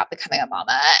thinking about becoming a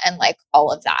mama and like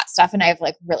all of that stuff. And I've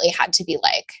like really had to be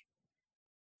like,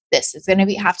 this is going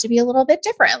to have to be a little bit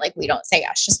different. Like we don't say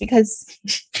yes just because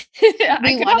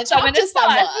we want to talk to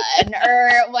someone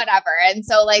or whatever. And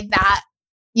so like that,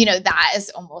 you know, that is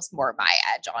almost more my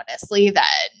edge, honestly,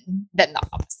 than the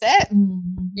opposite.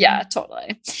 Yeah,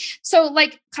 totally. So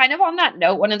like kind of on that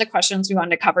note, one of the questions we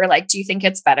wanted to cover, like, do you think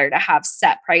it's better to have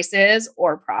set prices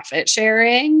or profit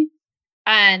sharing?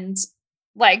 And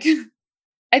like,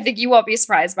 I think you won't be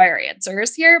surprised by our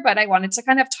answers here, but I wanted to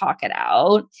kind of talk it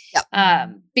out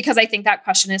because I think that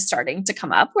question is starting to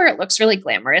come up where it looks really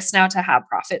glamorous now to have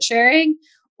profit sharing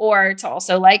or to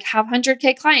also like have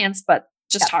 100K clients, but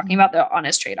just talking about the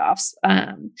honest trade-offs.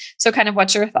 So kind of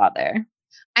what's your thought there?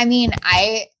 I mean,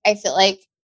 I feel like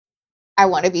I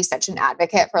want to be such an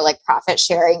advocate for like profit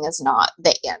sharing is not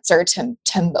the answer to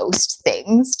most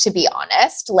things, to be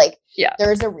honest. Like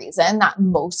there's a reason that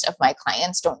most of my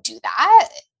clients don't do that.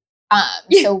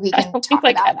 So we can talk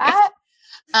about that.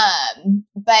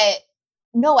 But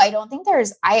no, I don't think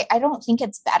I don't think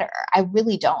it's better. I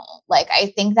really don't. Like, I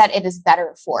think that it is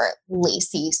better for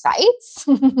Lacy sites.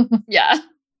 But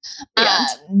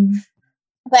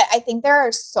I think there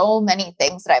are so many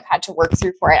things that I've had to work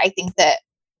through for it. I think that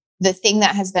the thing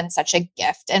that has been such a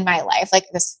gift in my life, like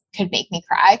this could make me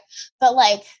cry, but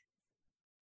like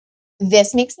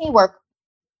this makes me work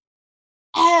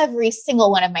every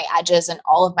single one of my edges and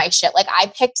all of my shit. Like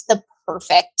I picked the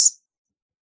perfect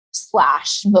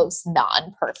 / most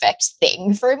non-perfect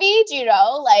thing for me. Do you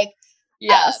know? Like,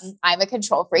 I'm a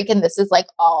control freak and this is like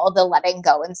all the letting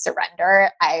go and surrender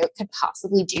I could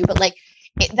possibly do. But like,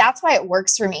 that's why it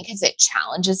works for me because it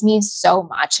challenges me so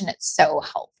much and it's so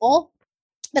helpful.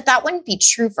 But that wouldn't be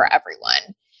true for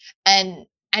everyone. And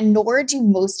nor do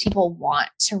most people want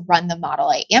to run the model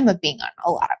I am of being on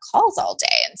a lot of calls all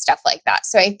day and stuff like that.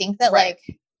 So I think that like,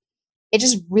 it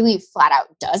just really flat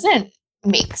out doesn't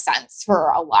make sense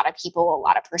for a lot of people, a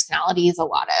lot of personalities, a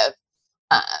lot of,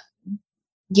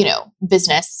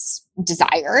 business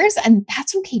desires. And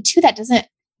that's okay too. That doesn't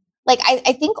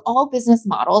I think all business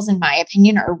models, in my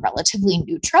opinion, are relatively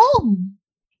neutral.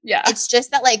 Yeah. It's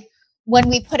just that when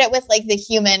we put it with the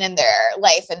human and their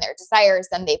life and their desires,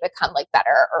 then they become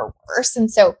better or worse. And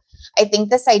so I think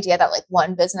this idea that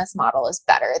one business model is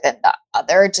better than the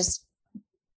other, just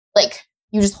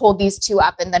you just hold these two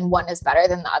up and then one is better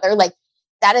than the other.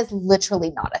 That is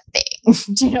literally not a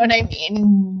thing. Do you know what I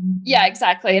mean? Yeah,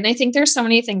 exactly. And I think there's so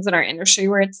many things in our industry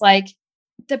where it's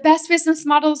the best business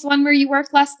model is one where you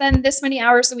work less than this many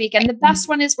hours a week. And the best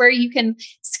one is where you can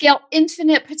scale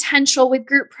infinite potential with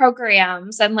group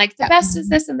programs. And the best is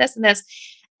this and this and this.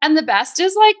 And the best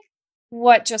is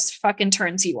what just fucking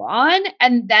turns you on,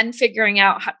 and then figuring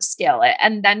out how to scale it,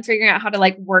 and then figuring out how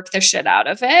to work the shit out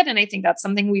of it. And I think that's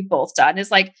something we've both done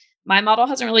is my model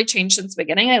hasn't really changed since the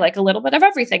beginning. I like a little bit of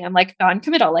everything. I'm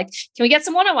non-committal. Can we get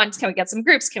some one-on-ones? Can we get some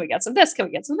groups? Can we get some this? Can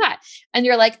we get some that? And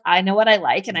you're I know what I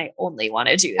like and I only want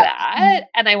to do that.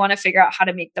 And I want to figure out how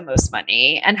to make the most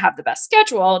money and have the best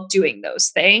schedule doing those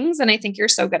things. And I think you're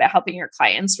so good at helping your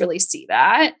clients really see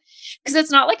that. Because it's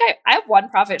not I have one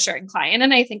profit sharing client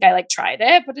and I think I tried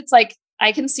it, but it's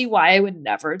I can see why I would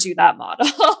never do that model.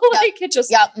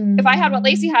 If I had what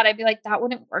Lacey had, I'd be that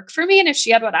wouldn't work for me. And if she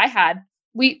had what I had,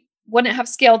 we wouldn't have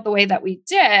scaled the way that we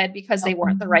did because they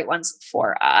weren't the right ones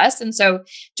for us. And so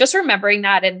just remembering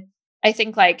that. And I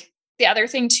think the other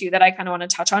thing too, that I kind of want to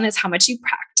touch on is how much you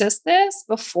practice this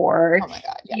before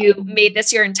you made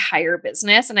this your entire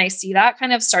business. And I see that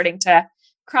kind of starting to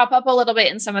crop up a little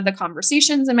bit in some of the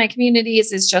conversations in my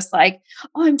communities is just oh,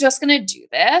 I'm just going to do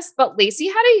this. But Lacey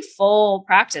had a full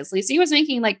practice. Lacey was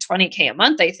making $20K a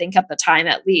month, I think at the time,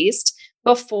 at least,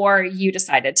 before you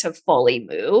decided to fully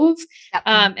move. Yep.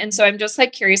 And so I'm just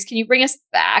curious, can you bring us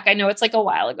back? I know it's a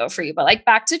while ago for you, but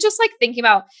back to just thinking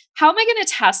about how am I going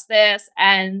to test this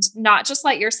and not just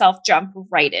let yourself jump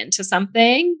right into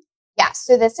something? Yeah.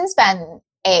 So this has been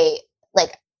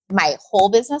my whole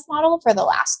business model for the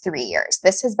last 3 years.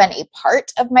 This has been a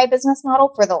part of my business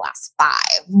model for the last 5.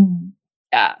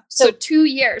 Yeah. So 2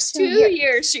 years, 2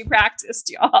 years she practiced,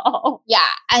 y'all. Yeah.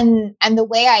 And the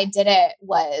way I did it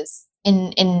was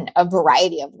in a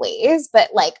variety of ways, but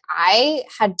I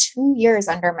had 2 years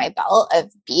under my belt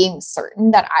of being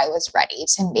certain that I was ready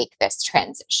to make this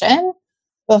transition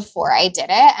before I did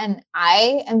it. And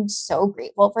I am so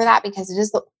grateful for that because it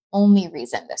is the only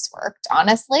reason this worked,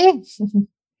 honestly.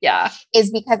 Yeah.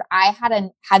 Is because I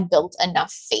had built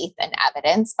enough faith and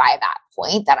evidence by that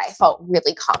point that I felt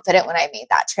really confident when I made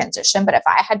that transition. But if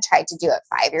I had tried to do it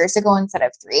 5 years ago instead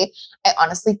of 3, I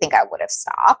honestly think I would have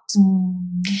stopped.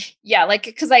 Yeah.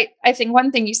 Cause I think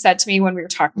one thing you said to me when we were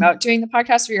talking about doing the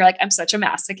podcast where you're I'm such a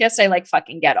masochist. I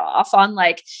fucking get off on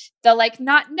the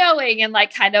not knowing and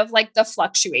kind of the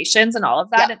fluctuations and all of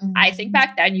that. And I think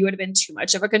back then you would have been too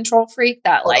much of a control freak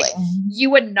that totally. You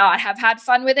would not have had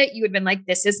fun with it. You would have been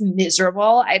this is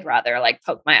miserable. I'd rather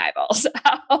poke my eyeballs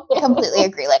out. I completely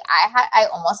agree. I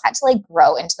almost had to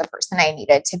grow into the person I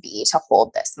needed to be to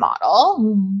hold this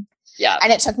model. Yeah.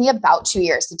 And it took me about 2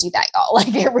 years to do that, y'all.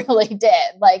 It really did.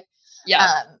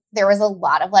 There was a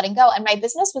lot of letting go, and my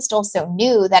business was still so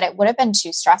new that it would have been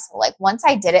too stressful. Once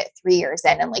I did it 3 years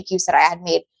in, and like you said, I had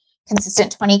made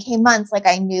consistent 20K months.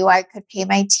 I knew I could pay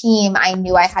my team. I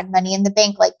knew I had money in the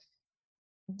bank.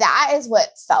 That is what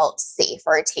felt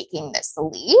safer taking this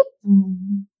leap.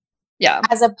 Yeah.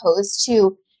 As opposed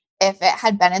to if it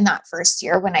had been in that first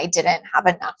year when I didn't have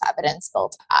enough evidence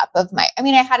built up of I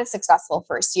had a successful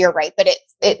first year, right? But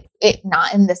it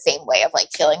not in the same way of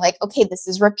feeling okay, this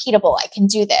is repeatable. I can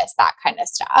do this, that kind of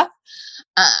stuff.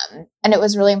 And it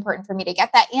was really important for me to get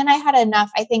that. And I had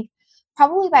enough, I think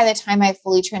probably by the time I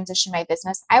fully transitioned my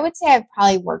business, I would say I've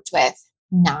probably worked with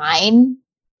 9,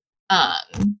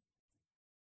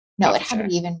 no, it had to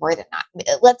be even more than that.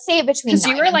 Let's say between 9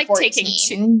 you were and 14. taking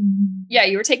 2. Yeah,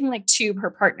 you were taking 2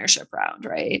 per partnership round,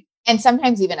 right? And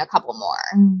sometimes even a couple more.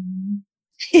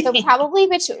 So probably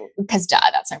because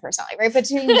that's my personality, right?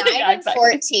 Between 9 and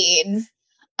 14,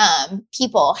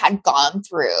 people had gone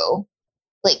through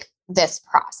this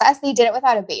process. They did it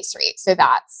without a base rate. So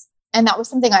that was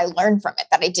something I learned from it,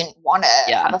 that I didn't want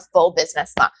to have a full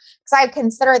business model. Because I've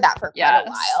considered that for quite a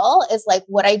while, is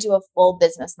would I do a full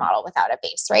business model without a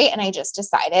base rate? And I just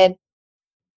decided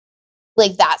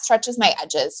that stretches my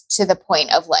edges to the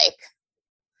point of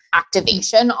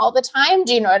activation all the time.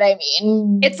 Do you know what I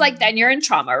mean? It's then you're in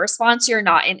trauma response. You're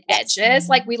not in edges.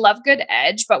 We love good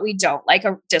edge, but we don't like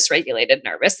a dysregulated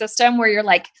nervous system where you're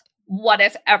what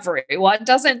if everyone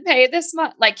doesn't pay this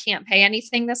month, like can't pay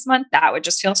anything this month? That would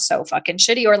just feel so fucking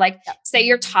shitty. Or like, say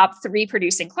your top 3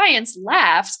 producing clients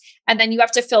left, and then you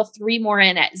have to fill 3 more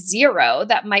in at 0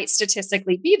 that might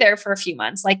statistically be there for a few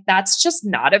months. Like, that's just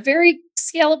not a very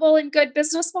scalable and good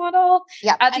business model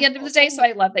at the end of the day. So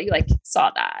I love that you like saw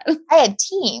that. I had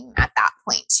team at that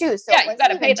point too. So yeah, you got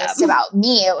to pay them. Just about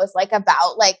me. It was like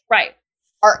about like, right.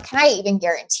 Or can I even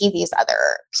guarantee these other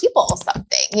people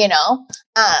something, you know?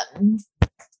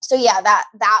 So yeah,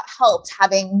 that helped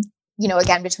having, you know,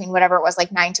 again, between whatever it was,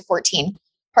 like 9 to 14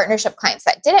 partnership clients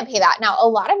that didn't pay that. Now, a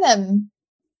lot of them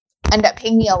end up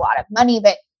paying me a lot of money,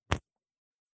 but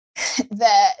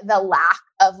the lack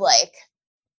of like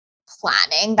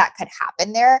planning that could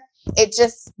happen there, it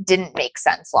just didn't make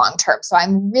sense long term. So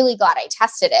I'm really glad I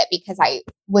tested it, because I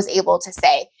was able to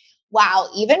say, wow,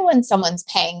 even when someone's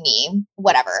paying me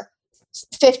whatever,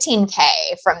 $15K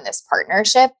from this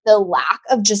partnership, the lack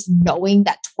of just knowing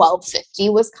that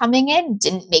 $1,250 was coming in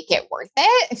didn't make it worth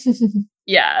it.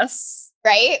 Yes.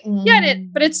 Right? Yeah,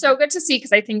 but it's so good to see,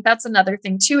 because I think that's another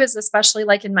thing too, is especially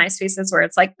like in my spaces where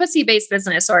it's like pussy-based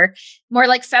business or more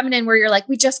like feminine, where you're like,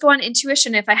 we just go on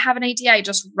intuition. If I have an idea, I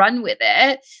just run with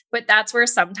it. But that's where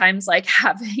sometimes like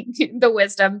having the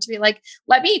wisdom to be like,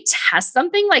 let me test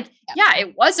something. Like, yeah,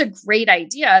 it was a great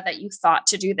idea that you thought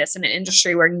to do this in an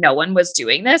industry where no one was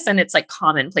doing this. And it's like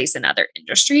commonplace in other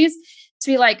industries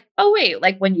to be like, oh, wait,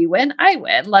 like when you win, I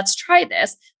win. Let's try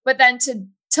this. But then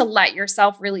to let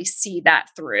yourself really see that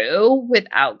through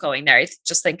without going there. I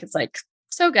just think it's like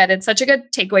so good. It's such a good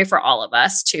takeaway for all of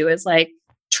us too, is like,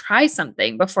 try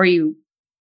something before you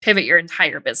pivot your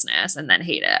entire business and then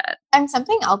hate it. And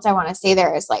something else I want to say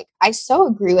there is like, I so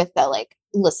agree with the like,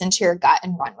 listen to your gut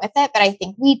and run with it. But I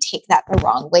think we take that the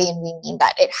wrong way, and we mean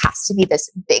that it has to be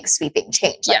this big sweeping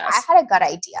change. Like, yes. I had a gut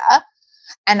idea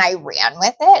and I ran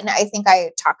with it. And I think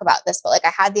I talk about this, but like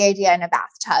I had the idea in a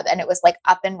bathtub and it was like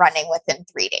up and running within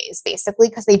 3 days, basically,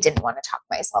 because they didn't want to talk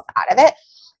myself out of it.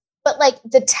 But like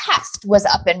the test was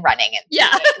up and running in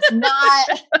 3 days,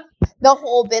 not the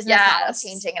whole business model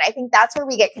changing. And I think that's where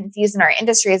we get confused in our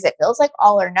industry, is it feels like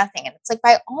all or nothing. And it's like,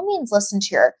 by all means, listen to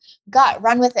your gut,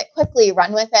 run with it quickly,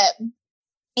 run with it,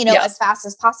 you know, as fast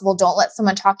as possible. Don't let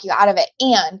someone talk you out of it.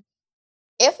 And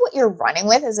if what you're running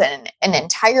with is an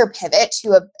entire pivot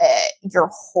to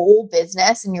your whole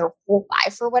business and your whole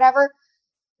life or whatever,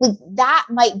 like that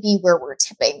might be where we're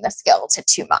tipping the scale to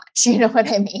too much. You know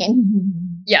what I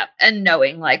mean? Yeah. And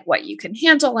knowing like what you can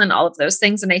handle and all of those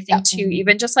things. And I think too,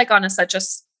 even just like on such a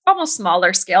almost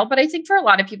smaller scale, but I think for a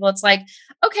lot of people, it's like,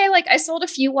 okay, like I sold a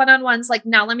few one-on-ones, like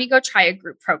now let me go try a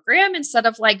group program, instead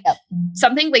of like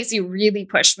something Lacey really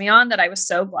pushed me on that I was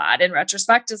so glad in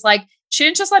retrospect is like, she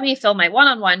didn't just let me fill my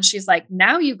one-on-one. She's like,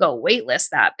 now you go waitlist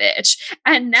that bitch.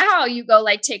 And now you go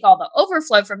like take all the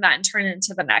overflow from that and turn it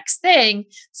into the next thing,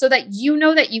 so that you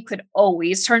know that you could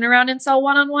always turn around and sell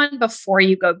one-on-one before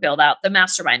you go build out the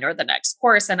mastermind or the next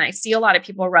course. And I see a lot of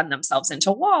people run themselves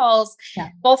into walls,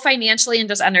 both financially and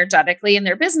just energetically in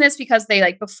their business, because they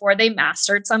like, before they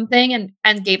mastered something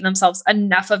and gave themselves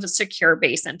enough of a secure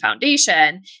base and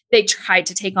foundation, they tried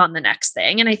to take on the next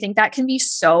thing. And I think that can be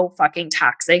so fucking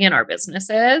taxing in our businesses,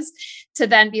 to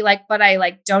then be like, but I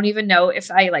like don't even know if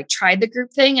I like tried the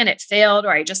group thing and it failed, or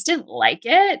I just didn't like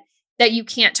it, that you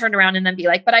can't turn around and then be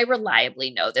like, but I reliably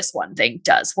know this one thing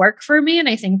does work for me. And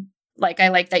I think like, I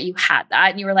like that you had that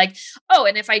and you were like, oh,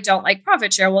 and if I don't like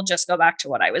profit share, we'll just go back to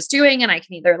what I was doing and I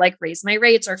can either like raise my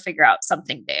rates or figure out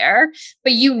something there.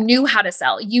 But you knew how to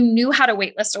sell, you knew how to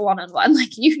waitlist a one-on-one,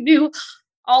 like you knew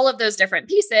all of those different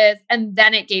pieces. And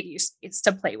then it gave you space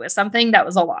to play with something that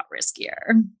was a lot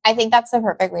riskier. I think that's the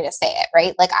perfect way to say it,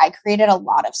 right? Like I created a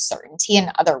lot of certainty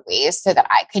in other ways so that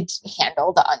I could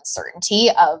handle the uncertainty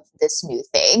of this new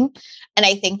thing. And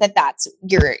I think that that's,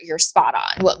 you're spot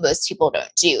on. What most people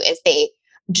don't do is they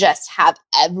just have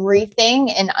everything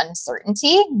in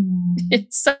uncertainty.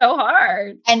 It's so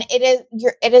hard. And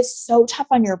it is so tough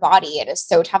on your body. It is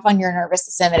so tough on your nervous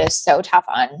system. It is so tough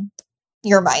on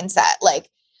your mindset. Like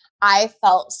I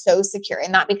felt so secure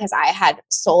in that because I had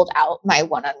sold out my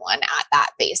one-on-one at that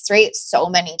base rate so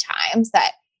many times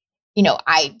that, you know,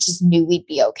 I just knew we'd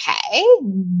be okay.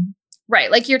 Right.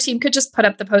 Like your team could just put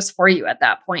up the post for you at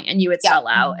that point and you would sell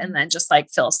out and then just like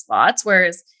fill slots.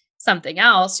 Whereas something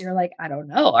else, you're like, I don't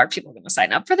know. Are people going to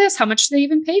sign up for this? How much do they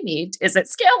even pay me? Is it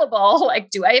scalable?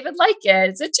 Like, do I even like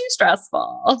it? Is it too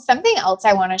stressful? Something else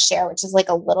I want to share, which is like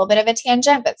a little bit of a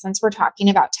tangent, but since we're talking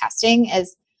about testing,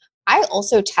 is I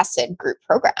also tested group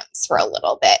programs for a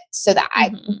little bit so that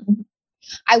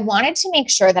I wanted to make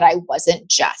sure that I wasn't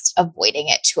just avoiding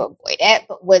it to avoid it,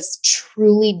 but was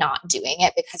truly not doing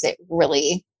it because it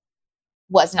really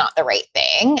was not the right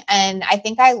thing. And I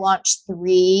think I launched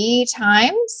 3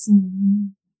 times,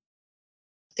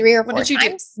 3 or 4 What did you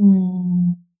times.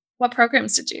 do? What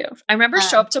programs did you? I remember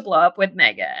Show Up to Blow Up with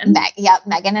Megan.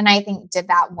 Megan and I think did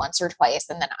that once or twice.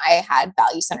 And then I had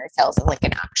Value Centered Sales as like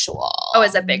an actual. Oh,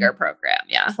 as a bigger program.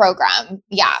 Yeah.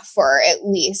 For at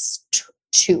least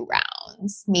 2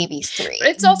 rounds, maybe 3. But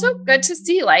it's also good to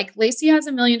see like Lacey has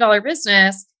 $1 million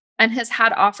business and has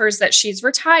had offers that she's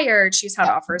retired. She's had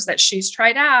offers that she's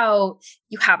tried out.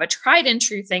 You have a tried and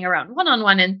true thing around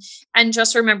one-on-one and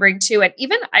just remembering too. And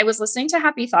even I was listening to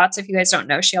Happy Thoughts. If you guys don't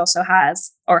know, she also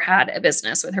has or had a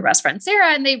business with her best friend,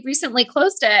 Sarah, and they recently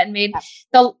closed it and made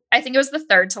I think it was the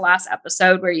 3rd to last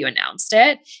episode where you announced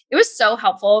it. It was so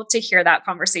helpful to hear that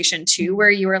conversation too, where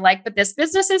you were like, but this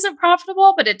business isn't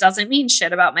profitable, but it doesn't mean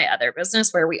shit about my other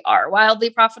business where we are wildly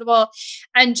profitable.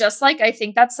 And just like, I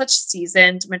think that's such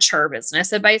seasoned, mature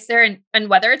business advice there. And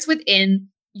whether it's within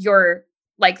your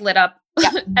like lit up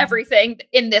everything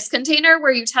in this container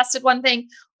where you tested one thing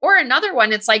or another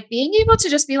one, it's like being able to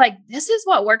just be like, this is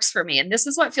what works for me. And this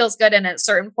is what feels good. And at a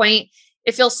certain point,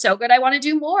 it feels so good, I want to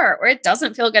do more, or it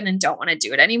doesn't feel good and don't want to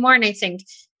do it anymore. And I think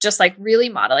just like really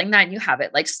modeling that and you have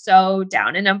it like so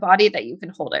down and embodied that you can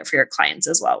hold it for your clients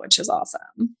as well, which is awesome.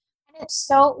 And it's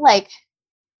so like,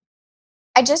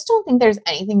 I just don't think there's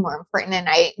anything more important. And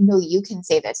I know you can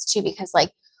say this too, because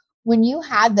like when you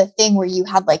had the thing where you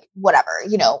had like, whatever,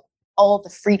 all the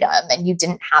freedom and you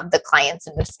didn't have the clients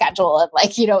in the schedule of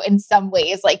like, in some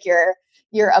ways, like your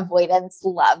avoidance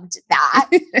loved that.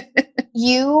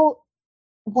 You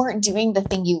weren't doing the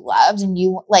thing you loved and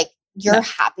you like your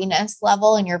happiness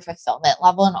level and your fulfillment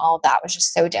level and all of that was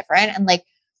just so different. And like,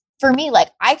 for me, like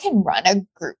I can run a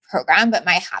group program, but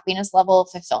my happiness level,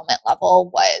 fulfillment level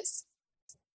was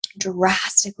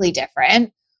drastically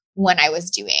different when I was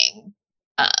doing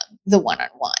the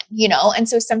one-on-one, and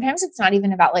so sometimes it's not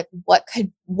even about like what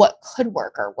could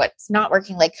work or what's not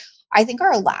working. Like I think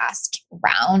our last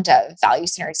round of Value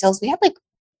Centered Sales, we had like,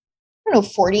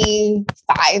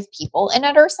 45 people in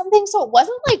it or something. So it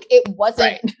wasn't like,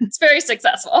 It's very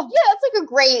successful. Yeah. It's like a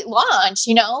great launch,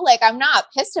 like I'm not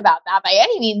pissed about that by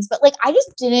any means, but like, I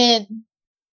just didn't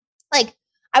like,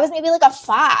 I was maybe like a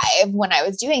 5 when I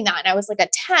was doing that. And I was like a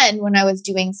 10 when I was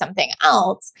doing something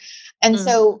else. And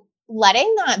so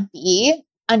letting that be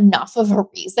enough of a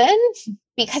reason,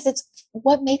 because it's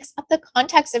what makes up the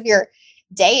context of your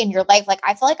day in your life. Like,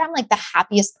 I feel like I'm like the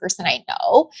happiest person I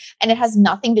know. And it has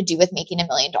nothing to do with making $1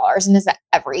 million and is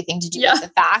everything to do with the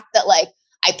fact that like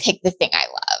I picked the thing I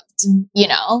loved,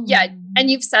 Yeah. And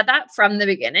you've said that from the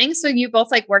beginning. So you both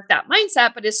like work that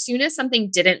mindset, but as soon as something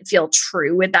didn't feel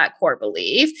true with that core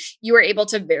belief, you were able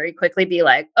to very quickly be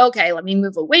like, okay, let me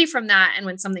move away from that. And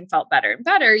when something felt better and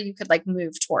better, you could like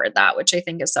move toward that, which I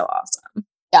think is so awesome.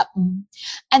 Yep.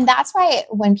 And that's why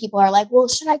when people are like, well,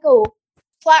 should I go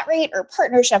flat rate or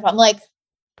partnership? I'm like,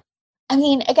 I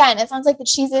mean, again, it sounds like the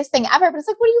cheesiest thing ever, but it's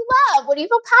like, what do you love? What do you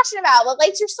feel passionate about? What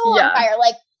lights your soul on fire?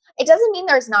 Like, it doesn't mean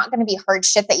there's not going to be hard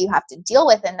shit that you have to deal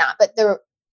with in that. But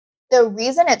the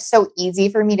reason it's so easy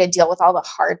for me to deal with all the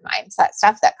hard mindset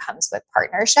stuff that comes with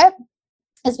partnership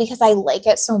is because I like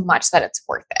it so much that it's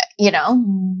worth it,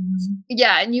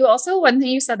 Yeah. And you also, one thing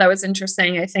you said that was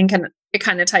interesting, I think, and it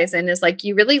kind of ties in, is like,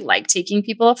 you really like taking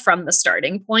people from the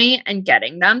starting point and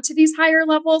getting them to these higher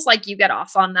levels. Like you get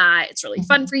off on that. It's really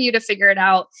fun for you to figure it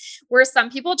out. Whereas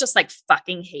some people just like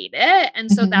fucking hate it.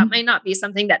 And so that might not be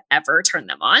something that ever turned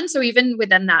them on. So even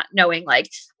within that, knowing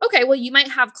like, okay, well, you might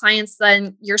have clients,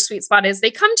 then your sweet spot is they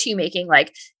come to you making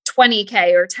like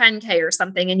 20K or 10K or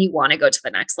something, and you want to go to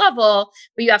the next level,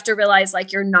 but you have to realize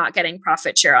like you're not getting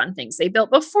profit share on things they built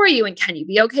before you. And can you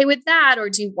be okay with that? Or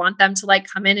do you want them to like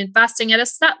come in investing at a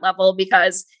set level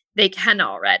because they can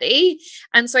already?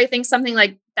 And so I think something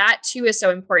like that too is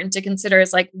so important to consider,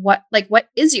 is like, what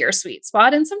is your sweet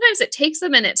spot? And sometimes it takes a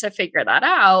minute to figure that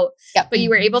out, but you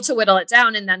were able to whittle it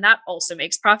down. And then that also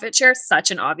makes profit share such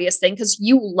an obvious thing, because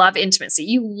you love intimacy.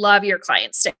 You love your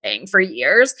clients staying for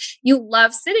years. You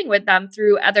love sitting with them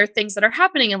through other things that are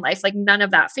happening in life. Like none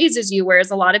of that phases you.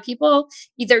 Whereas a lot of people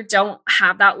either don't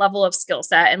have that level of skill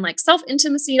set and like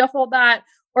self-intimacy to hold that,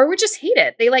 or would just hate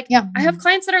it. They like, I have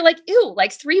clients that are like, ew,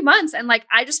 like 3 months. And like,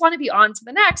 I just want to be on to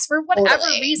the next for whatever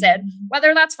reason,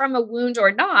 whether that's from a wound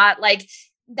or not, like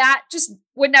that just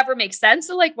would never make sense.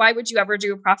 So like, why would you ever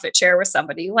do a profit share with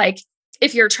somebody? Like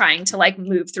if you're trying to like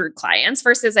move through clients,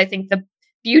 versus I think the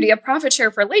beauty of profit share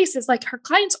for Lace is like her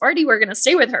clients already were going to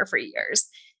stay with her for years.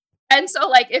 And so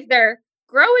like, if they're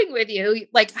growing with you,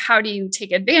 like, how do you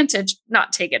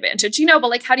not take advantage, but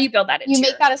like, how do you build that into you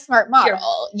make that a smart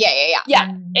model?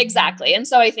 Yeah, exactly. And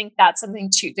so I think that's something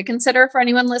too to consider for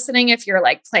anyone listening. If you're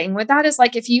like playing with that, is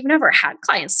like, if you've never had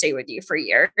clients stay with you for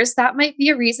years, that might be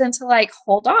a reason to like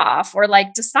hold off or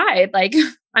like decide like,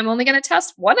 I'm only going to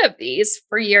test one of these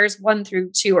for years 1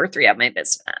 through 2 or 3 of my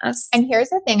business. And here's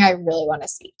the thing I really want to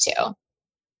speak to.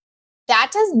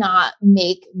 That does not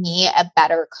make me a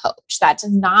better coach. That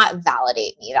does not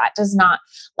validate me. That does not,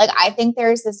 like, I think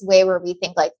there's this way where we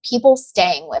think like people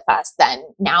staying with us then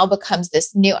now becomes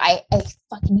this new, I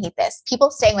fucking hate this. People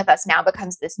staying with us now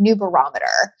becomes this new barometer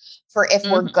for if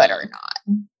we're good or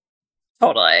not.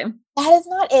 Totally. That is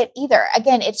not it either.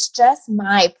 Again, it's just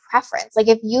my preference. Like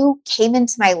if you came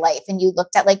into my life and you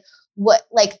looked at like what,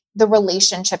 like the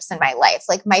relationships in my life,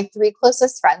 like my 3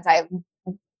 closest friends I've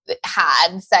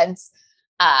had since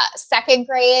 2nd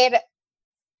grade,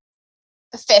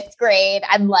 5th grade,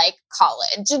 and like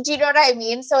college. Do you know what I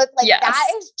mean? So it's like,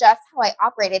 that is just how I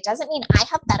operate. It doesn't mean I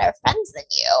have better friends than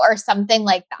you or something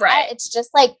like that. Right. It's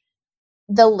just like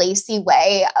the Lacey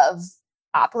way of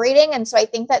operating. And so I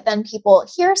think that then people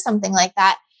hear something like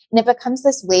that and it becomes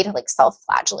this way to like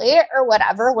self-flagellate or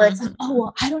whatever, where it's like, oh,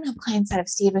 well, I don't have clients that have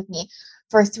stayed with me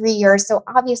for 3 years. So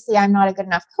obviously I'm not a good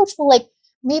enough coach. Well, like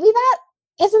maybe that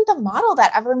isn't the model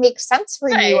that ever makes sense for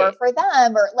you or for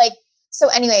them, or like, so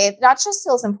anyway, that just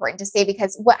feels important to say,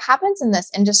 because what happens in this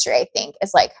industry, I think,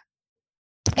 is like,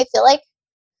 I feel like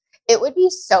it would be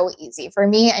so easy for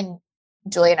me, and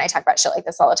Julia and I talk about shit like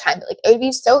this all the time, but like, it would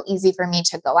be so easy for me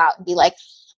to go out and be like,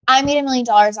 I made $1 million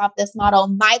off this model.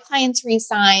 My clients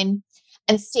resign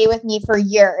and stay with me for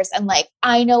years. And like,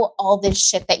 I know all this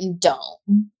shit that you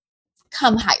don't.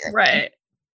 Come hire me.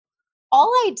 All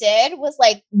I did was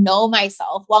like know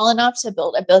myself well enough to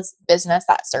build a business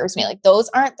that serves me. Like those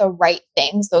aren't the right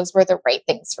things. Those were the right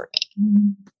things for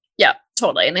me. Yeah,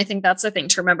 totally. And I think that's the thing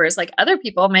to remember is like other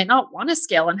people might not want to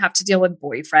scale and have to deal with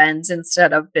boyfriends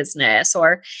instead of business,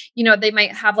 or, they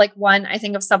might have like one, I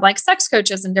think of some like sex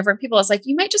coaches and different people. It's like,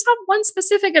 you might just have one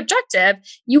specific objective.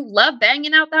 You love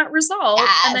banging out that result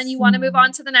and then you want to move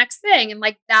on to the next thing. And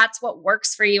like, that's what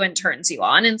works for you and turns you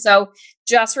on. And so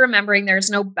just remembering there's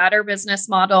no better business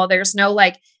model. There's no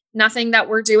like nothing that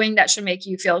we're doing that should make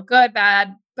you feel good,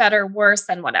 bad, better, worse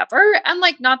than whatever. And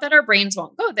like, not that our brains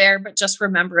won't go there, but just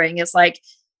remembering is like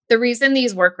the reason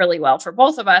these work really well for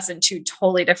both of us in 2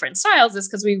 totally different styles is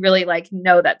because we really like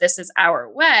know that this is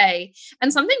our way.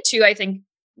 And something too, I think,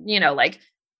 like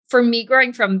for me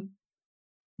growing from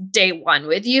day one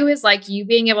with you is like you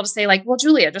being able to say like, well,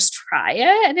 Julia, just try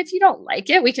it. And if you don't like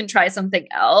it, we can try something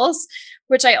else,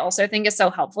 which I also think is so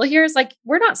helpful here is like,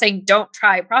 we're not saying don't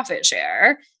try profit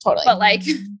share, but like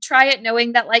try it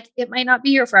knowing that like, it might not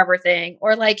be your forever thing,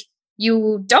 or like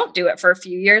you don't do it for a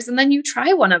few years and then you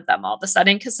try one of them all of a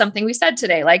sudden because something we said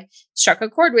today, like struck a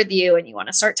chord with you and you want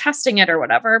to start testing it or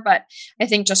whatever. But I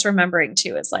think just remembering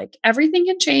too is like, everything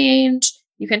can change.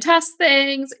 You can test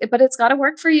things, but it's got to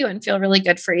work for you and feel really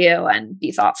good for you and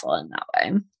be thoughtful in that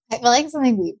way. I feel like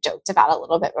something we've joked about a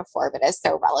little bit before, but is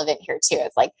so relevant here too.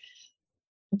 It's like,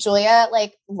 Julia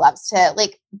like loves to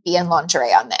like be in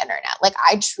lingerie on the internet. Like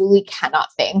I truly cannot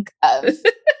think of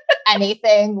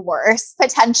anything worse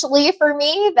potentially for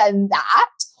me than that.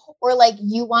 Or like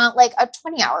you want like a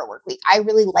 20-hour work week. I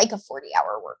really like a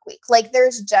 40-hour work week. Like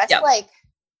there's just like,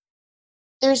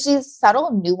 there's these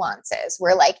subtle nuances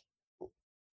where like,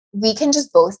 we can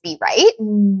just both be right.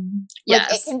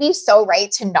 Like it can be so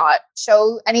right to not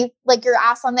show any like your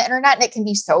ass on the internet. And it can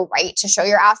be so right to show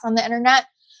your ass on the internet.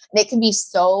 And it can be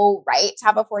so right to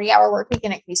have a 40-hour work week.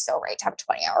 And it can be so right to have a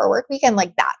 20-hour work week. And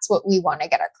like, that's what we want to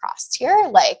get across here.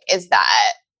 Like, is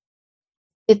that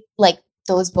it like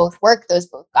those both work. Those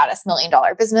both got us $1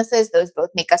 million businesses. Those both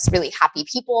make us really happy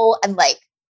people. And like,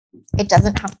 it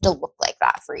doesn't have to look like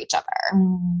that for each other.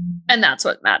 And that's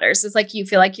what matters is like, you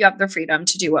feel like you have the freedom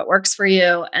to do what works for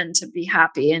you and to be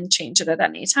happy and change it at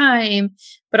any time,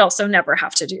 but also never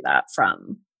have to do that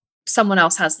from someone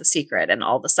else has the secret. And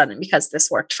all of a sudden, because this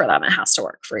worked for them, it has to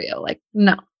work for you. Like,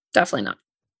 no, definitely not.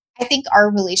 I think our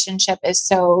relationship is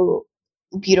so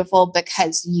beautiful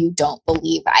because you don't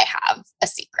believe I have a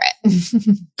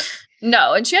secret.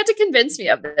 No. And she had to convince me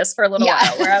of this for a little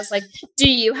while where I was like, do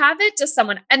you have it? Does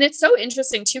someone, and it's so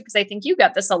interesting too, because I think you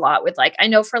get this a lot with like, I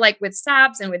know for like with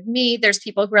Sabs and with me, there's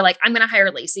people who are like, I'm going to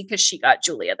hire Lacey because she got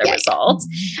Julia the results.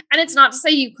 And it's not to say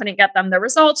you couldn't get them the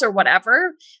results or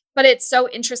whatever, but it's so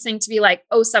interesting to be like,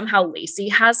 oh, somehow Lacey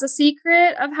has a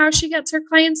secret of how she gets her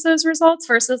clients those results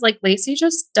versus like Lacey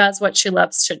just does what she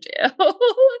loves to do.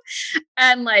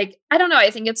 And like, I don't know.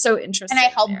 I think it's so interesting. And I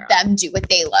help them do what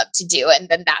they love to do. And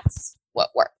then that's what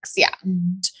works. Yeah.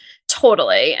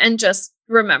 Totally. And just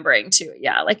remembering too,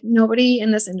 like nobody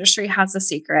in this industry has a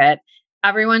secret.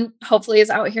 Everyone hopefully is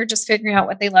out here just figuring out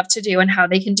what they love to do and how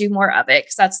they can do more of it.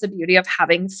 Cause that's the beauty of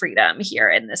having freedom here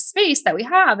in this space that we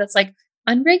have. It's like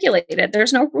unregulated.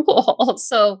 There's no rules.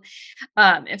 So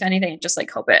if anything, I just like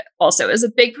hope it also is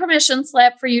a big permission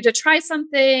slip for you to try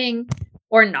something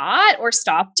or not, or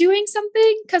stop doing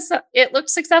something because it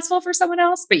looks successful for someone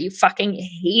else, but you fucking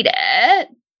hate it.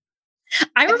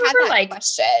 I remember had that like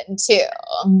question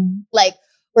too, like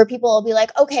where people will be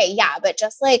like, okay, yeah, but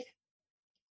just like,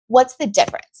 what's the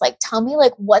difference? Like, tell me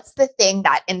like, what's the thing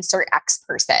that insert X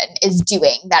person is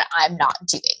doing that I'm not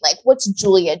doing? Like, what's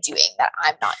Julia doing that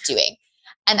I'm not doing?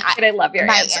 And I love your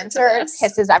my answer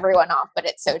pisses everyone off, but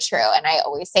it's so true. And I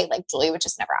always say like, Julia would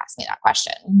just never ask me that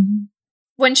question.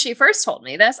 When she first told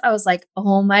me this, I was like,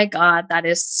 oh my God, that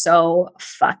is so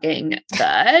fucking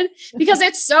good. Because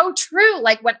it's so true.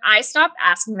 Like when I stopped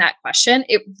asking that question,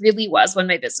 it really was when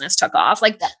my business took off.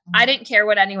 Like I didn't care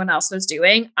what anyone else was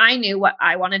doing. I knew what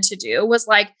I wanted to do was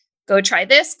like, go try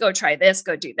this, go try this,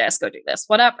 go do this,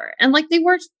 whatever. And like they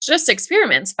were just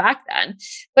experiments back then.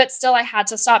 But still, I had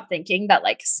to stop thinking that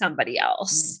like somebody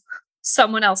else,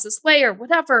 someone else's way or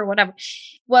whatever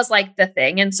was like the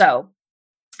thing. And so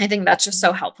I think that's just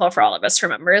so helpful for all of us to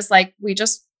remember is like,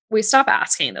 we stop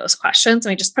asking those questions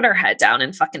and we just put our head down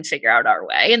and fucking figure out our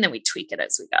way. And then we tweak it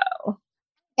as we go.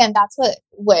 And that's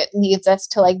what leads us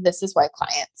to like, this is why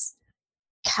clients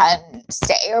can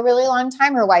stay a really long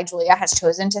time, or why Julia has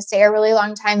chosen to stay a really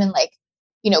long time and like,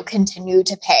 you know, continue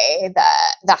to pay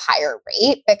the higher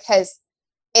rate, because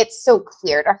it's so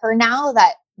clear to her now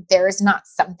that there's not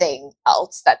something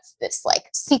else that's this like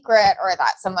secret or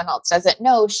that someone else doesn't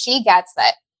know. She gets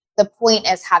that the point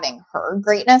is having her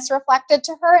greatness reflected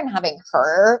to her and having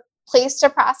her place to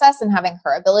process and having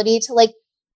her ability to like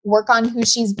work on who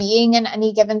she's being in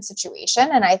any given situation.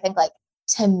 And I think like,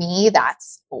 to me,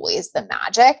 that's always the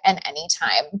magic. And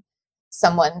anytime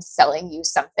someone's selling you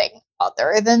something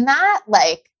other than that,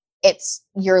 like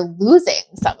you're losing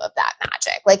some of that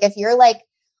magic. Like if you're like,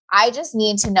 I just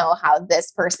need to know how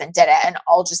this person did it and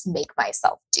I'll just make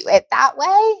myself do it that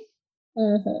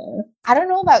way. I don't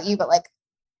know about you, but like,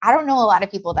 I don't know a lot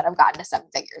of people that have gotten to 7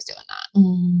 figures doing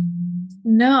that.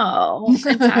 No. In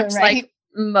fact, right? like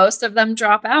most of them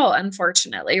drop out,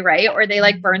 unfortunately, right? Or they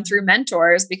like burn through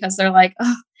mentors because they're like,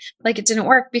 oh, like it didn't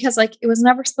work because like it was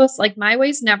never supposed to, like my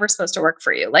way's never supposed to work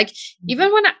for you. Like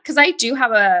even when, cause I do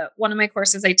have one of my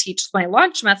courses, I teach my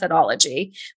launch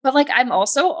methodology, but like, I'm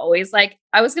also always like,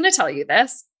 I was going to tell you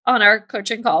this on our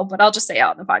coaching call, but I'll just say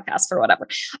out on the podcast for whatever.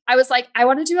 I was like, I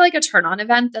want to do like a turn on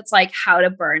event that's like how to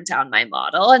burn down my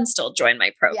model and still join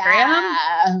my program.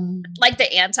 Yeah. Like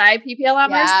the anti-PPLMers.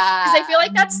 Because I feel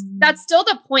like that's still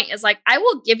the point is like, I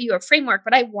will give you a framework,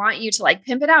 but I want you to like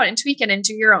pimp it out and tweak it and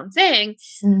do your own thing.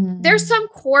 There's some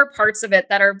core parts of it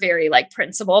that are very like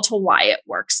principle to why it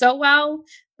works so well.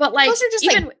 But like, those are just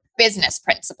even like business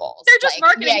principles. They're just like,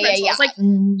 marketing principles. Like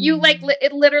you like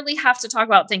it literally have to talk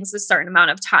about things a certain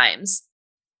amount of times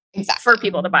for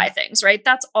people to buy things, right?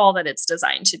 That's all that it's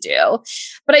designed to do.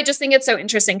 But I just think it's so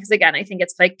interesting because again, I think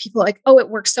it's like people are like, oh, it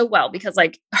works so well because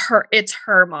like it's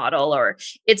her model or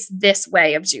it's this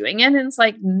way of doing it. And it's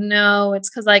like, no, it's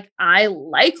because like I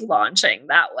like launching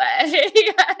that way.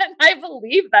 And I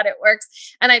believe that it works.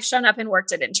 And I've shown up and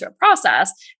worked it into a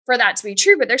process for that to be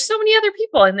true. But there's so many other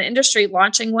people in the industry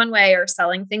launching one way or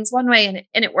selling things one way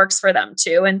and it works for them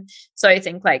too. And so I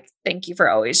think like, thank you for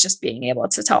always just being able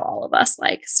to tell all of us,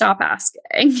 like, stop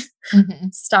asking,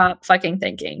 stop fucking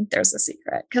thinking there's a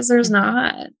secret because there's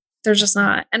not, there's just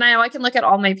not. And I know I can look at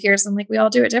all my peers and like, we all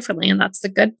do it differently. And that's the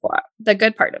good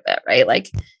part of it, right?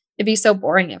 Like it'd be so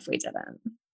boring if we didn't.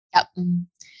 Yep.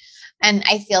 And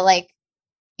I feel like,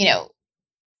 you know,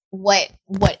 what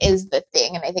is the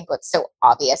thing? And I think what's so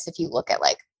obvious if you look at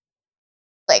like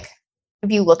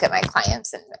if you look at my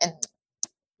clients and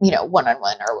you know,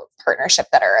 one-on-one or partnership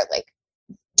that are like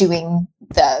doing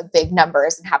the big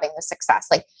numbers and having the success,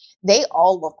 like they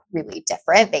all look really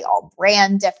different. They all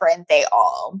brand different. They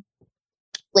all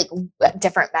like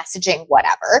different messaging,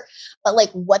 whatever. But like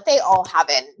what they all have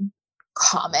in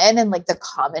common and like the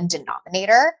common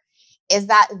denominator is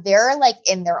that they're like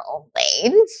in their own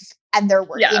lane and they're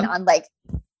working on like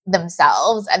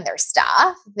themselves and their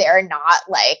stuff. They're not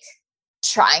like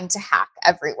trying to hack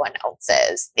everyone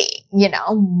else's thing, you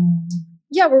know?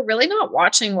 Yeah, we're really not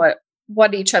watching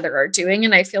what each other are doing.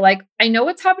 And I feel like I know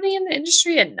what's happening in the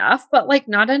industry enough, but like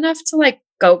not enough to like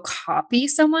go copy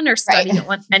someone or study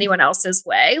anyone else's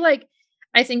way. Like,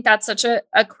 I think that's such a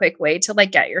quick way to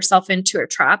like get yourself into a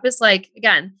trap is like,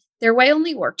 again, their way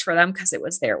only worked for them because it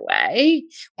was their way.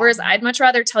 Whereas I'd much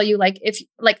rather tell you, like, if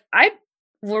like I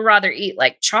would rather eat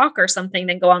like chalk or something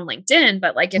than go on LinkedIn.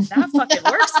 But like, if that fucking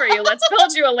works for you, let's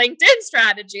build you a LinkedIn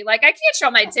strategy. Like, I can't show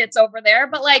my tits over there,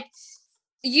 but like,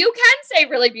 you can say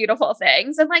really beautiful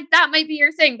things, and like, that might be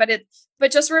your thing.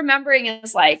 But just remembering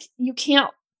is like, you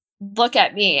can't look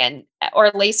at me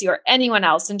or Lacey or anyone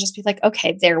else and just be like,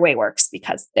 okay, their way works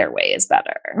because their way is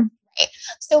better. Right.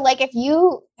 So like, if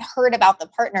you heard about the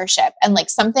partnership and like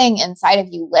something inside of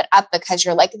you lit up because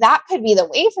you're like, that could be the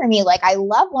way for me. Like, I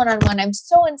love one-on-one. I'm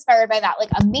so inspired by that.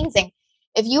 Like, amazing.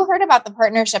 If you heard about the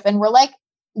partnership and were like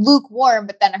lukewarm,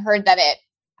 but then heard that it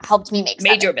helped me make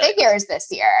 7 figures this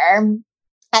year,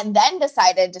 and then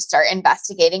decided to start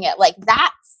investigating it, like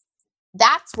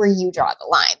that's where you draw the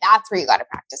line. That's where you got to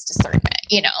practice discernment,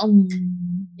 you know?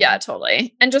 Yeah,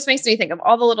 totally. And just makes me think of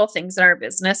all the little things in our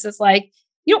business is like,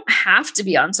 you don't have to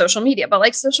be on social media, but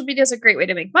like, social media is a great way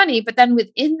to make money. But then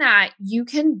within that, you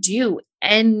can do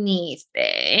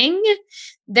anything.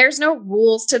 There's no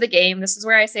rules to the game. This is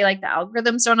where I say like the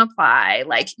algorithms don't apply.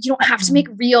 Like, you don't have to make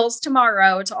reels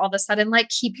tomorrow to all of a sudden like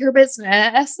keep your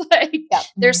business. Like,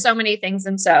 there's so many things.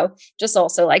 And so just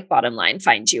also like, bottom line,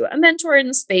 find you a mentor in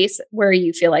the space where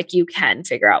you feel like you can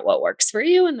figure out what works for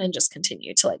you, and then just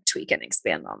continue to like tweak and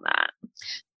expand on that.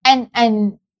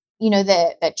 And you know,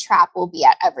 the trap will be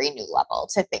at every new level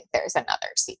to think there's another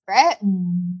secret.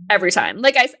 Every time.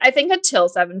 Like, I think until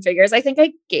 7 figures, I think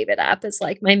I gave it up as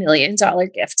like my $1 million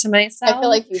gift to myself. I feel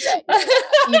like you did.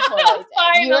 You totally did.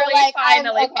 Finally, you were like,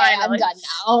 finally. I'm done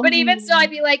now. But even still,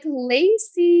 I'd be like,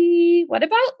 Lacey, what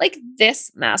about like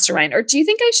this mastermind? Or do you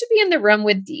think I should be in the room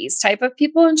with these type of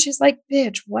people? And she's like,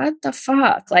 bitch, what the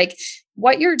fuck? Like,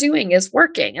 what you're doing is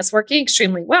working. It's working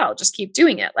extremely well. Just keep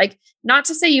doing it. Like, not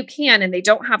to say you can and they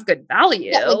don't have good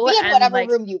value. Yeah, like, be in whatever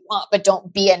room you want, but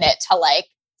don't be in it to like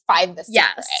find the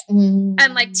secret. Yes.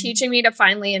 And like teaching me to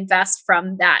finally invest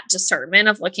from that discernment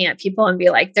of looking at people and be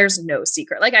like, there's no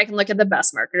secret. Like, I can look at the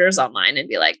best marketers online and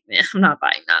be like, I'm not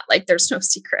buying that. Like, there's no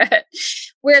secret.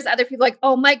 Whereas other people like,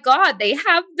 oh my God, they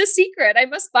have the secret. I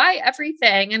must buy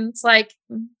everything. And it's like,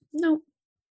 no.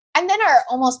 And then are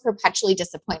almost perpetually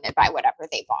disappointed by whatever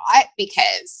they bought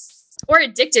or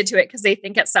addicted to it because they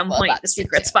think at some point the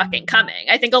secret's fucking coming.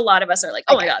 I think a lot of us are like,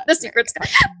 oh my God, the secret's coming.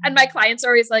 And my clients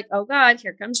are always like, oh God,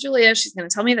 here comes Julia. She's going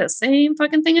to tell me the same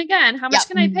fucking thing again. How much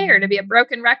can I pay her to be a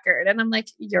broken record? And I'm like,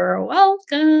 you're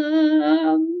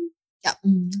welcome. Yep.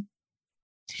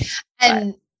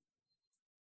 And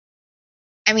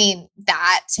I mean,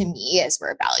 that to me is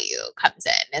where value comes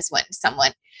in, is when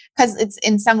someone, because it's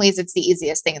in some ways, it's the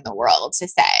easiest thing in the world to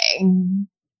say,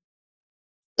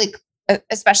 like,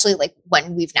 especially like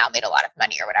when we've now made a lot of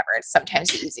money or whatever, it's sometimes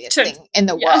the easiest thing in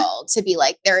the world to be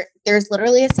like, there's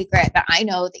literally a secret that I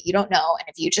know that you don't know. And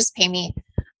if you just pay me,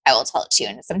 I will tell it to you.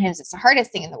 And sometimes it's the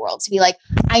hardest thing in the world to be like,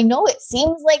 I know it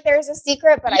seems like there's a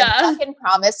secret, but I fucking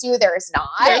promise you there's not.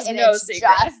 There's and no it's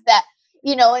secret. Just that,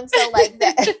 you know, and so like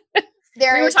that.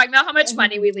 We were talking about how much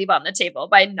money we leave on the table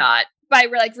by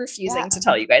like refusing to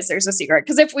tell you guys there's a secret.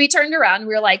 Because if we turned around,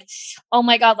 we were like, oh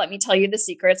my God, let me tell you the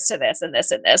secrets to this and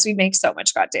this and this. We make so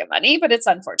much goddamn money, but it's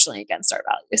unfortunately against our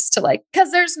values to like,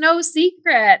 because there's no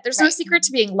secret. There's no secret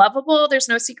to being lovable. There's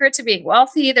no secret to being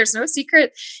wealthy. There's no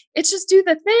secret. It's just do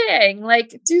the thing,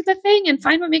 like do the thing and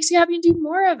find what makes you happy and do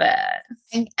more of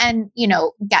it. And you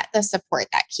know, get the support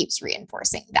that keeps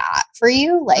reinforcing that for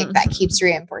you. Like that keeps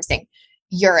reinforcing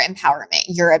your empowerment,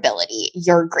 your ability,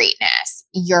 your greatness,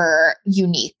 your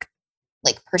unique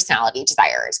like personality,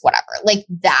 desires, whatever. Like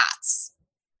that's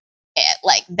it.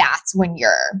 Like that's when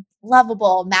you're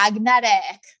lovable,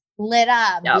 magnetic, lit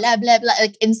up, blah, blah, blah.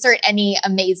 Like insert any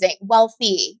amazing,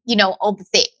 wealthy, you know, all the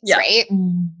things, right?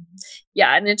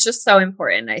 Yeah. And it's just so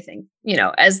important. I think, you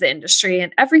know, as the industry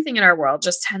and everything in our world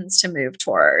just tends to move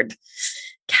toward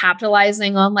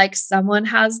capitalizing on like someone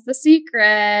has the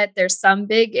secret. There's some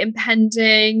big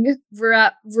impending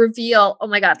reveal. Oh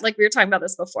my God. Like we were talking about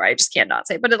this before. I just can't not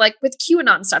say, but like with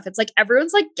QAnon stuff, it's like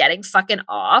everyone's like getting fucking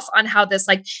off on how this,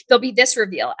 like there'll be this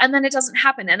reveal and then it doesn't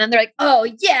happen. And then they're like, oh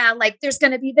yeah, like there's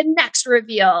going to be the next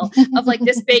reveal of like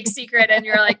this big secret. And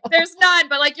you're like, there's none,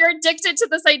 but like you're addicted to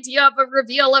this idea of a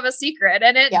reveal of a secret.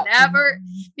 And it never,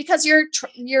 because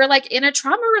you're like in a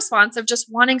trauma response of just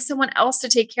wanting someone else to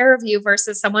take care of you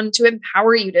versus someone to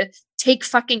empower you to take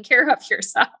fucking care of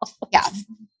yourself. Yeah.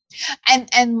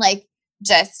 And like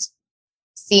just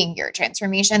seeing your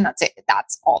transformation, that's it.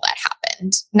 That's all that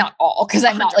happened. Not all, because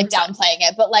I'm not like downplaying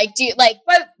it, but like, do you like,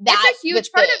 but that's a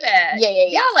huge part of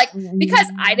it. Yeah. Like, because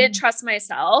I didn't trust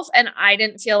myself and I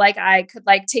didn't feel like I could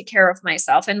like take care of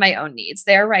myself and my own needs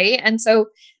there. Right. And so,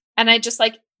 and I just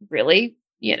like really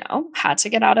had to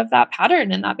get out of that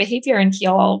pattern and that behavior and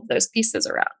heal all of those pieces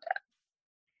around it.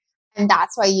 And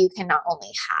that's why you can not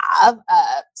only have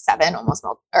a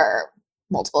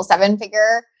multiple seven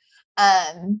figure.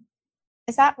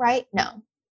 Is that right? No.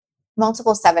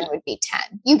 Multiple seven would be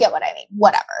 10. You get what I mean.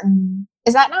 Whatever.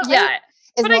 Is that not right?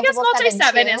 But I guess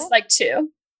multi-7 is like 2.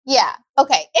 Yeah.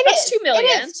 Okay. That's 2 million.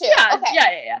 It is 2. Yeah. Okay.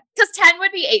 Yeah. Because 10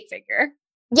 would be 8-figure.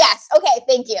 Yes. Okay.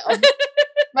 Thank you.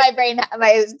 my brain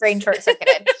short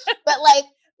circuited. But like,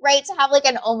 right, to have like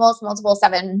an almost multiple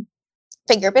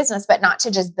 7-figure business, but not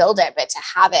to just build it, but to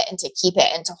have it and to keep it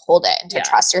and to hold it and to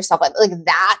trust yourself. Like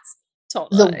that's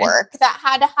the work that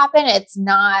had to happen. It's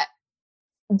not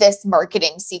this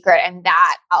marketing secret and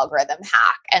that algorithm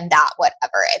hack and that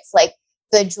whatever. It's like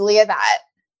the Julia that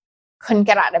couldn't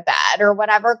get out of bed or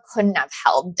whatever couldn't have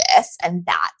held this. And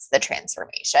that's the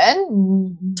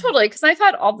transformation. Totally. Because I've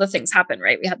had all the things happen,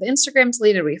 right? We had the Instagram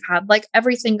deleted. We've had like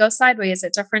everything go sideways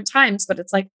at different times, but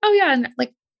it's like, oh yeah. And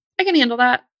like, I can handle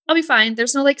that. I'll be fine.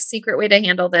 There's no like secret way to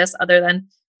handle this other than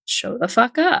show the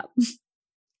fuck up.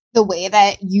 The way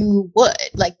that you would,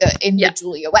 like the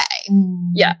Julia way.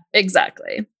 Yeah,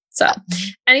 exactly. So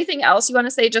anything else you want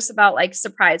to say just about like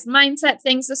surprise mindset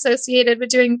things associated with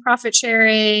doing profit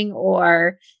sharing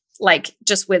or like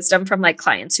just wisdom from like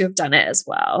clients who have done it as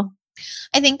well?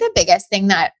 I think the biggest thing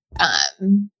that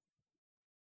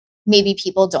maybe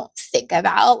people don't think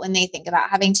about when they think about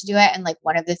having to do it. And like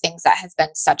one of the things that has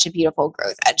been such a beautiful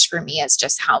growth edge for me is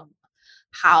just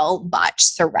how much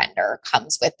surrender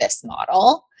comes with this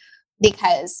model,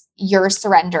 because you're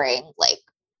surrendering like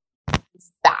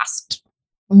vast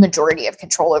majority of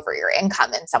control over your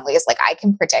income in some ways. Like I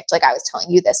can predict, like I was telling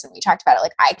you this when we talked about it,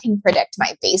 like I can predict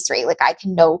my base rate. Like I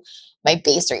can know my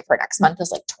base rate for next month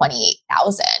is like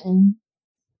 28,000.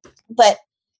 But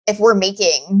if we're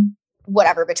making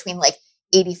whatever between like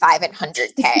 85 and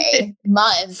 100K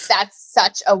months, that's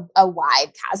such a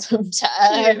wide chasm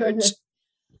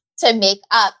to make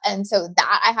up. And so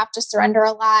that I have to surrender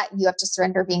a lot. You have to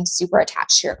surrender being super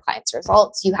attached to your clients'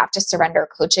 results. You have to surrender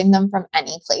coaching them from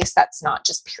any place that's not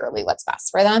just purely what's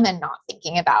best for them and not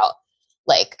thinking about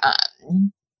like,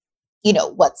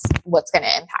 what's going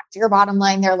to impact your bottom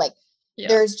line there. Like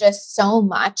there's just so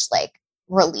much like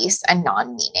release and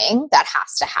non-meaning that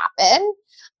has to happen.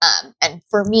 And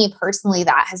for me personally,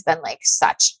 that has been like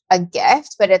such a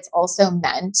gift, but it's also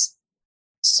meant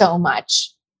so much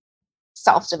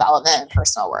self-development and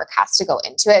personal work has to go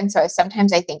into it. And so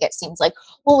sometimes I think it seems like,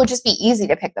 well, it would just be easy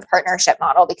to pick the partnership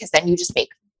model because then you just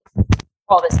make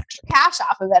all this extra cash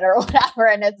off of it or whatever.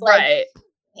 And it's like,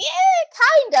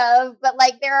 yeah, kind of, but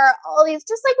like there are all these,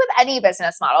 just like with any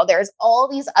business model, there's all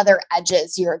these other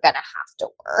edges you're going to have to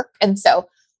work. And so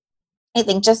I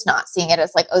think just not seeing it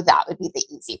as like, oh, that would be the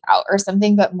easy route or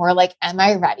something, but more like, am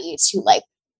I ready to like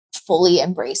fully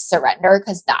embrace surrender?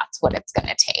 Because that's what it's going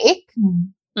to take.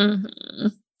 Mm-hmm.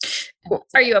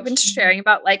 Are you open to sharing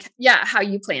about like, how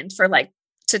you planned for like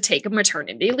to take a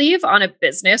maternity leave on a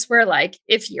business where like,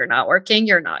 if you're not working,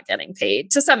 you're not getting paid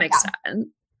to some extent?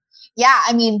 Yeah.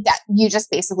 I mean, that you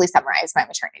just basically summarized my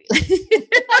maternity leave.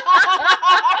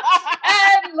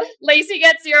 And Lacey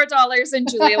gets $0 and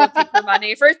Julia will keep her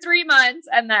money for 3 months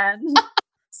and then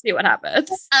see what happens.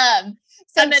 And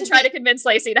then try to convince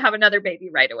Lacey to have another baby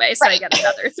right away. So I get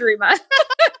another 3 months.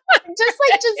 just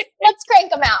let's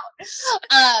crank them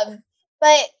out.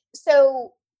 But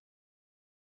so,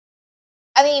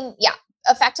 I mean,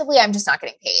 effectively, I'm just not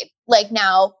getting paid. Like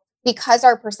now, because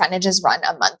our percentages run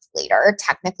a month later,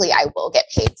 technically I will get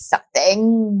paid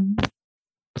something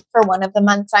for one of the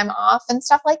months I'm off and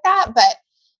stuff like that. But,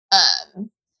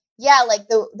 like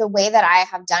the way that I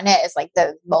have done it is like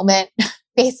the moment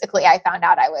basically I found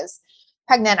out I was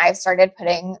pregnant, I started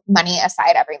putting money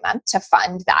aside every month to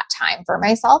fund that time for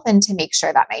myself and to make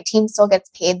sure that my team still gets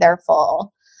paid their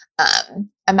full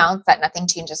amounts, that nothing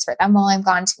changes for them while I'm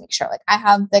gone, to make sure like I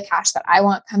have the cash that I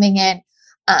want coming in,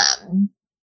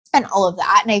 and all of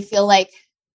that. And I feel like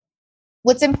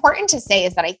what's important to say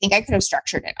is that I think I could have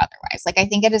structured it otherwise. Like I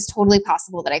think it is totally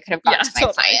possible that I could have gone to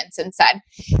my clients and said,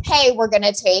 hey, we're going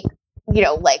to take,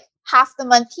 like half the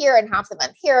month here and half the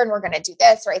month here, and we're going to do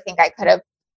this. Or I think I could have,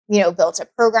 built a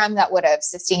program that would have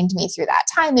sustained me through that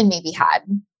time and maybe had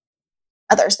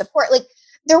other support. Like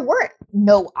there weren't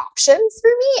no options for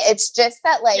me. It's just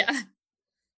that like,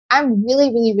 I'm really,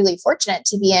 really, really fortunate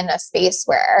to be in a space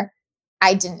where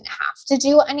I didn't have to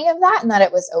do any of that and that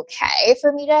it was okay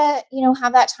for me to,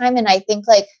 have that time. And I think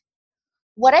like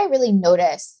what I really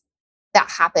notice that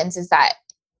happens is that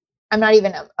I'm not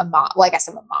even a mom. Well, I guess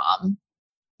I'm a mom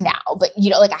now, but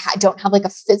like I don't have like a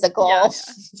physical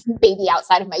baby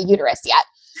outside of my uterus yet.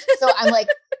 So I'm like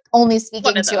only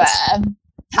speaking to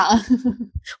Huh?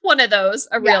 One of those,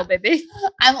 a real baby.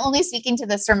 I'm only speaking to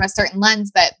this from a certain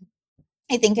lens, but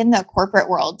I think in the corporate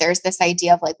world, there's this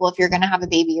idea of like, well, if you're going to have a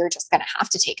baby, you're just going to have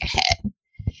to take a hit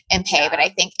and pay. But I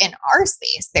think in our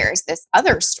space, there's this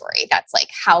other story that's like,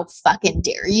 how fucking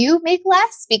dare you make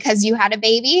less because you had a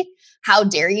baby? How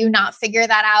dare you not figure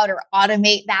that out or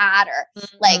automate that or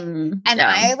like, and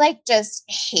I like just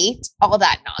hate all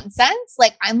that nonsense.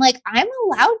 Like, I'm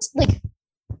allowed to, like,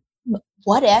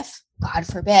 what if, God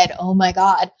forbid, oh my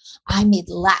God, I made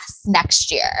less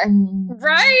next year.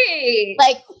 Right.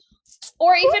 Like,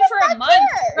 or even for a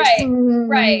month. Right.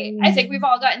 Right. I think we've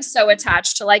all gotten so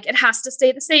attached to like, it has to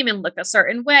stay the same and look a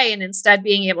certain way. And instead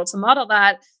being able to model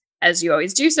that, as you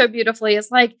always do so beautifully, is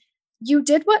like, you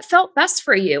did what felt best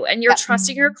for you and you're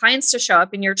trusting your clients to show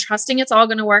up and you're trusting it's all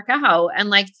going to work out. And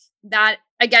like that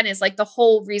again is like the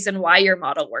whole reason why your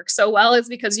model works so well is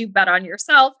because you bet on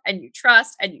yourself and you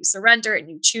trust and you surrender and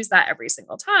you choose that every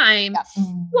single time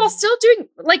while still doing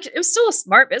like, it was still a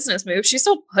smart business move. She's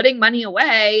still putting money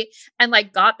away and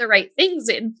like got the right things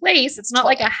in place. It's not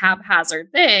like a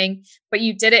haphazard thing, but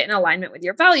you did it in alignment with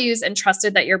your values and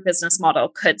trusted that your business model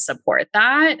could support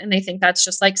that. And I think that's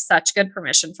just like such good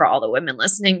permission for all the women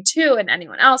listening too and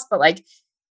anyone else, but like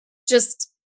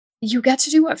just you get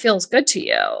to do what feels good to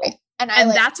you. Right. And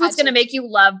like, that's what's going to make you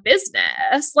love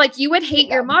business. Like you would hate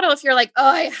your model if you're like, oh,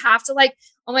 I have to like,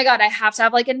 oh my God, I have to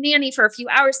have like a nanny for a few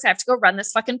hours. So I have to go run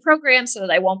this fucking program so that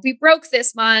I won't be broke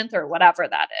this month or whatever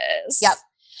that is. Yep.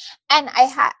 And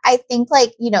I think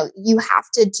like, you know, you have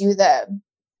to do the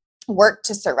work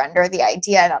to surrender the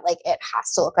idea that like it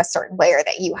has to look a certain way or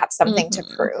that you have something to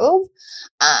prove.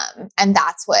 And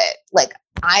that's what like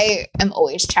I am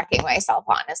always checking myself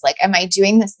on is like, am I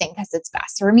doing this thing because it's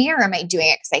best for me or am I doing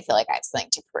it because I feel like I have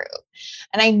something to prove?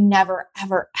 And I never,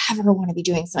 ever, ever want to be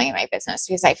doing something in my business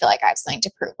because I feel like I have something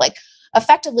to prove. Like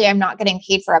effectively, I'm not getting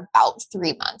paid for about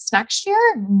 3 months next year.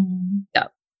 Yeah.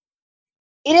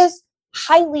 It is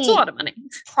highly it's a lot of money.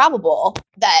 Probable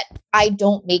that I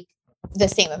don't make the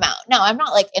same amount. Now, I'm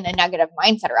not like in a negative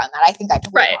mindset around that. I think I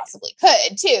totally possibly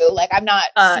could too. Like I'm not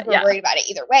super worried about it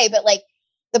either way, but like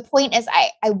the point is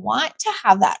I want to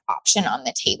have that option on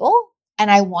the table and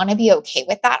I want to be okay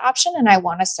with that option and I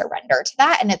want to surrender to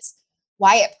that. And it's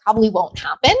why it probably won't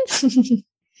happen.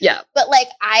 Yeah. But like,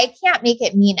 I can't make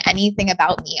it mean anything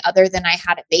about me other than I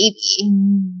had a baby.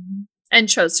 And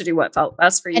chose to do what felt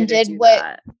best for you. And did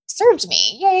what served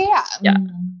me. Yeah.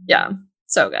 Yeah.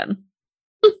 So good.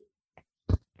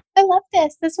 I love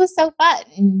this. This was so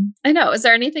fun. I know. Is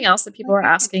there anything else that people are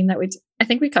asking that I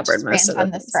think we covered most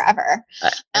of this forever.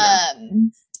 I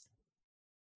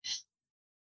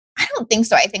don't think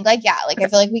so. I think like, yeah, like I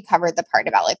feel like we covered the part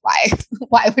about like,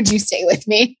 why would you stay with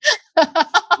me?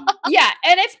 Yeah.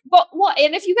 And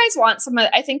if you guys want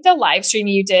I think the live stream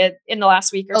you did in the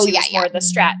last week or two was more the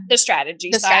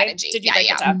strategy side. Did you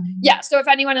break it down? Yeah. So if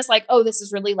anyone is like, oh, this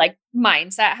is really like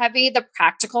mindset heavy, the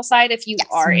practical side, if you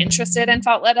are interested and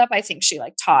felt lit up, I think she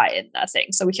like taught in the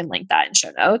thing. So we can link that in show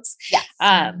notes. Yes.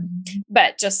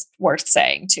 But just worth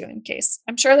saying too, in case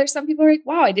I'm sure there's some people who are like,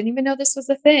 wow, I didn't even know this was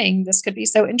a thing. This could be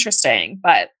so interesting.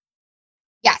 But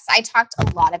yes, I talked a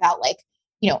lot about like,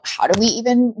 you know, how do we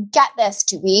even get this?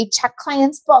 Do we check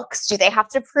clients' books? Do they have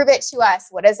to prove it to us?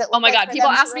 What does it look like? Oh my God. People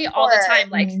ask me all the time,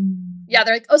 like, yeah,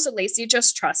 they're like, oh, so Lacey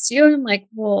just trusts you. And I'm like,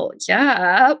 well,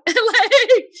 yeah.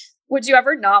 Like, would you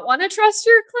ever not want to trust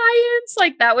your clients?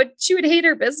 Like she would hate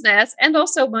her business. And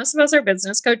also most of us are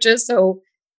business coaches. So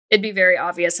it'd be very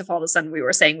obvious if all of a sudden we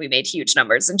were saying we made huge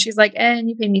numbers and she's like, and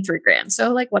you paid me $3,000.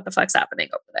 So like, what the fuck's happening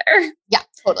over there? Yeah,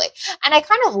 totally. And I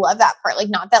kind of love that part. Like,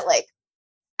 not that like,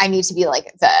 I need to be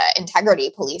like the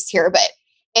integrity police here, but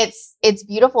it's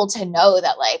beautiful to know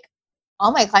that like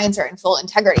all my clients are in full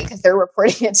integrity because they're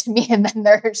reporting it to me and then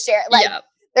they're sharing. Like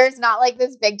there's not like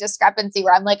this big discrepancy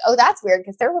where I'm like, oh, that's weird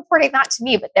because they're reporting that to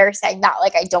me, but they're saying that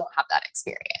like I don't have that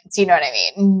experience. You know what I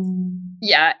mean?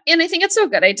 Yeah. And I think it's so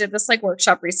good. I did this like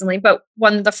workshop recently, but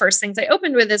one of the first things I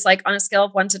opened with is like on a scale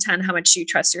of 1 to 10, how much do you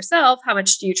trust yourself? How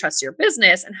much do you trust your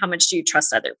business? And how much do you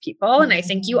trust other people? And I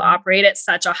think you operate at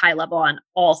such a high level on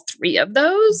all three of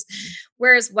those.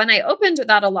 Whereas when I opened with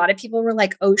that, a lot of people were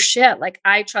like, oh shit, like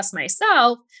I trust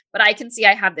myself, but I can see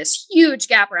I have this huge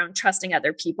gap around trusting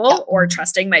other people or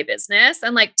trusting my business.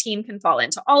 And like team can fall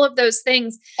into all of those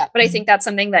things. But I think that's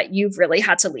something that you've really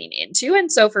had to lean into.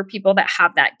 And so for people that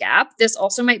have that gap, this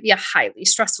also might be a highly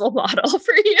stressful model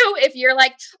for you. If you're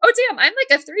like, oh damn, I'm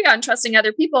like a 3 on trusting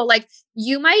other people. Like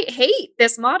you might hate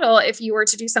this model if you were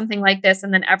to do something like this.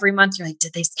 And then every month you're like,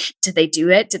 did they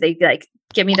do it? Did they like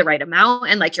give me the right amount?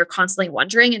 And like, you're constantly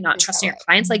wondering and not trusting your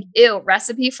clients, like, ew,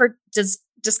 recipe for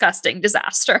disgusting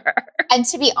disaster. And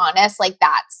to be honest, like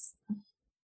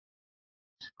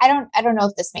I don't know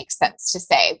if this makes sense to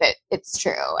say, but it's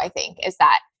true. I think is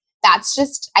that's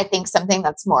just, I think something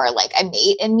that's more like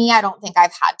innate in me. I don't think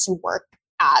I've had to work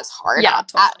as hard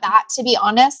at that, to be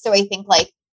honest. So I think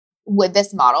like, would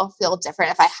this model feel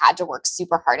different if I had to work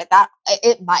super hard at that?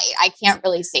 It might. I can't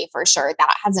really say for sure.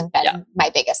 That hasn't been my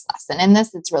biggest lesson in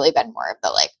this. It's really been more of the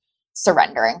like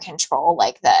surrender and control,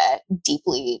 like the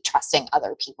deeply trusting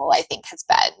other people, I think has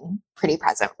been pretty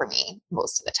present for me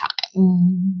most of the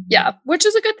time. Yeah, which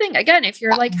is a good thing. Again, if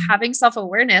you're like having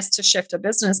self-awareness to shift a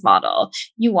business model,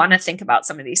 you want to think about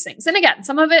some of these things. And again,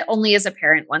 some of it only is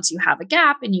apparent once you have a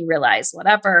gap and you realize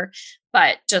whatever,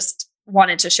 but just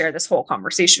wanted to share this whole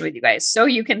conversation with you guys so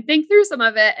you can think through some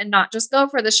of it and not just go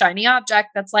for the shiny object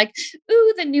that's like,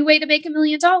 ooh, the new way to make $1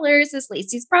 million is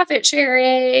Lacey's profit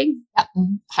sharing. 100%.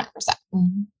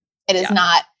 It is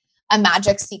not a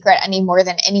magic secret any more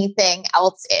than anything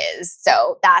else is.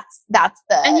 So that's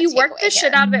the, and you worked the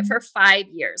shit out of it for 5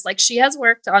 years. Like she has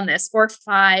worked on this for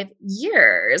 5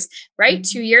 years, right?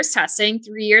 2 years testing,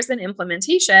 3 years in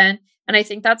implementation. And I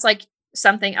think that's like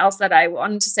something else that I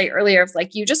wanted to say earlier of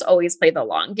like, you just always play the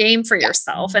long game for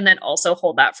yourself and then also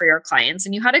hold that for your clients.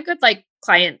 And you had a good like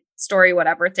client story,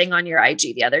 whatever thing on your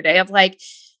IG the other day of like,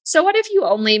 so what if you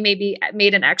only maybe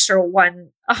made an extra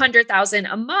 100,000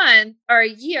 a month or a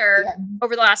year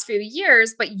over the last few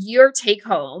years, but your take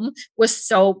home was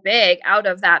so big out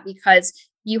of that because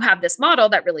you have this model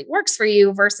that really works for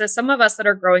you versus some of us that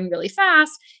are growing really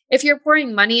fast. If you're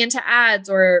pouring money into ads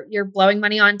or you're blowing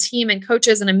money on team and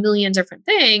coaches and a million different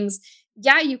things,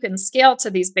 yeah, you can scale to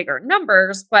these bigger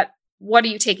numbers, but what are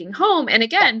you taking home? And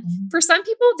again, for some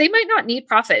people, they might not need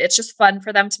profit. It's just fun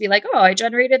for them to be like, oh, I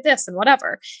generated this and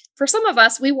whatever. For some of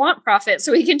us, we want profit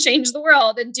so we can change the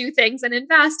world and do things and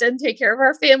invest and take care of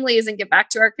our families and give back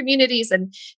to our communities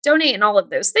and donate and all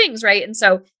of those things, right? And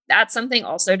so that's something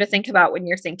also to think about when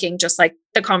you're thinking, just like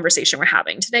the conversation we're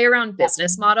having today around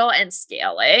business model and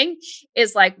scaling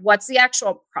is like, what's the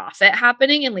actual profit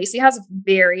happening? And Lacey has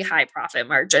very high profit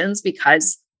margins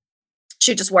because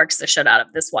she just works the shit out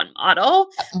of this one model.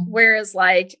 Whereas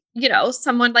like, you know,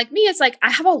 someone like me, it's like,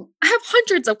 I have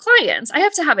hundreds of clients. I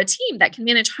have to have a team that can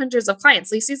manage hundreds of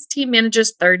clients. Lacey's team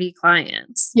manages 30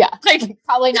 clients. Yeah. Like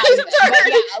probably not even,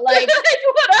 like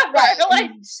whatever. Right.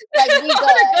 Like we on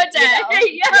a good day.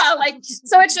 You know? Like,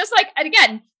 so it's just like, and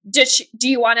again, do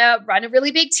you want to run a really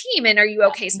big team? And are you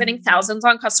okay spending thousands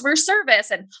on customer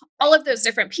service? And all of those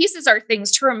different pieces are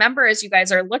things to remember as you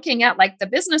guys are looking at like the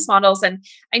business models. And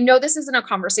I know this isn't a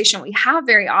conversation we have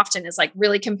very often is like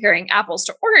really comparing apples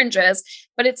to oranges,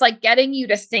 but it's like getting you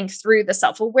to think through the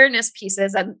self-awareness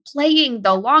pieces and playing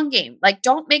the long game. Like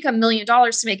don't make $1 million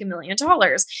to make $1 million.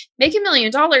 Make $1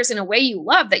 million in a way you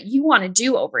love that you want to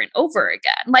do over and over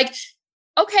again. Like,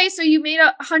 okay, so you made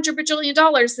 $100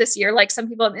 bajillion this year, like some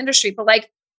people in the industry, but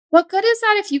like, what good is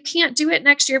that if you can't do it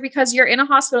next year because you're in a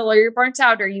hospital or you're burnt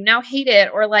out or you now hate it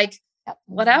or like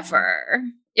whatever.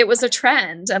 It was a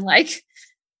trend and like,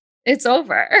 it's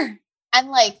over. And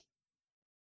like,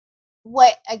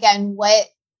 what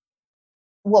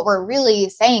we're really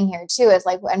saying here too is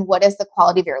like, and what is the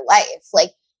quality of your life?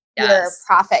 Like your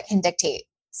profit can dictate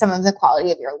some of the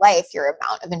quality of your life. Your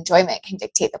amount of enjoyment can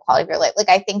dictate the quality of your life. Like,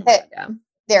 I think that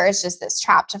there is just this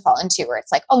trap to fall into where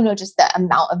it's like, oh no, just the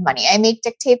amount of money I make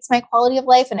dictates my quality of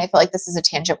life. And I feel like this is a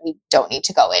tangent we don't need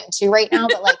to go into right now,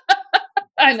 but like,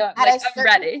 I know, at a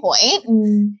certain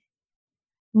point,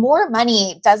 more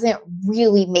money doesn't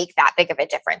really make that big of a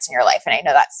difference in your life. And I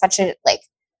know that's such a like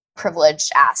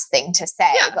privileged ass thing to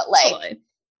say, but like,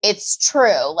 it's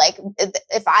true. Like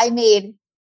if I made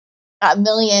 $1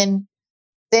 million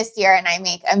this year and I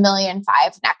make $1.5 million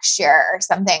next year or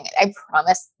something, I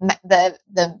promise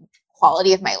the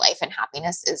quality of my life and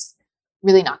happiness is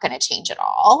really not going to change at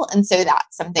all. And so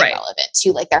that's something relevant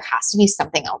too. Like there has to be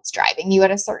something else driving you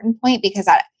at a certain point because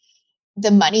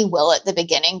the money will at the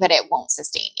beginning, but it won't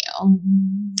sustain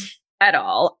you at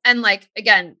all. And like,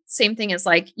 again, same thing as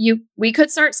like we could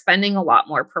start spending a lot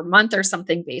more per month or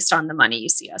something based on the money you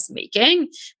see us making.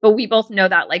 But we both know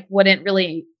that like wouldn't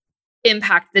really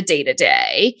impact the day to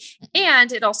day.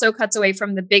 And it also cuts away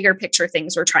from the bigger picture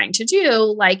things we're trying to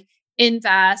do, like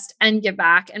invest and give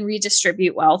back and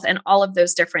redistribute wealth and all of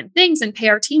those different things and pay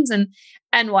our teams and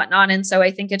whatnot. And so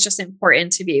I think it's just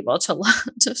important to be able to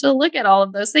look at all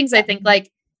of those things. I think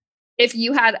like if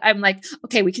you had, I'm like,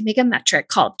 okay, we can make a metric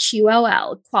called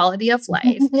QOL, quality of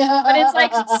life, but it's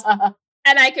like,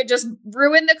 and I could just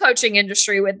ruin the coaching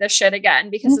industry with this shit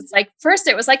again, because it's like, first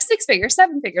it was like 6 figures,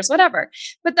 7 figures, whatever.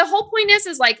 But the whole point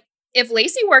is like, if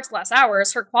Lacey worked less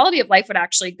hours, her quality of life would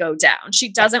actually go down. She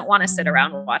doesn't want to sit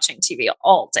around watching TV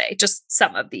all day, just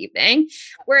some of the evening.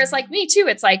 Whereas like me too,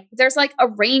 it's like, there's like a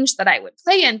range that I would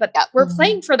play in, but we're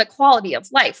playing for the quality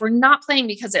of life. We're not playing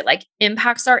because it like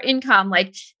impacts our income.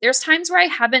 Like there's times where I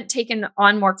haven't taken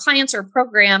on more clients or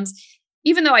programs,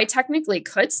 even though I technically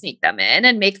could sneak them in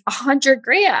and make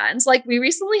 $100,000. Like we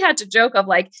recently had to joke of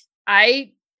like,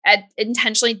 I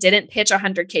intentionally didn't pitch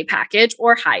 $100K package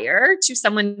or higher to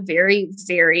someone very,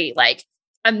 very like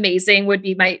amazing, would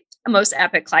be my most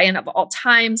epic client of all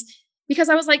times. Because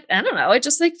I was like, I don't know, it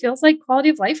just like feels like quality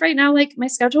of life right now. Like my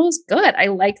schedule is good. I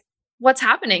like what's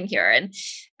happening here.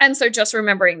 And so just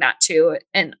remembering that too.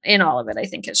 And in all of it, I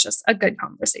think it's just a good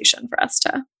conversation for us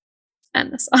to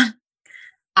end this on.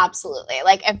 Absolutely.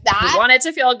 Like if that we want it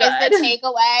to feel good, is the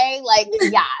takeaway, like,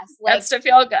 yes, like that's to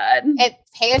feel good.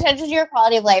 Pay attention to your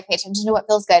quality of life, pay attention to what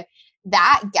feels good.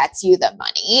 That gets you the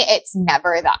money. It's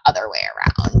never the other way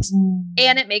around.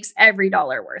 And it makes every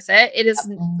dollar worth it. It is,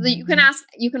 you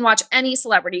can watch any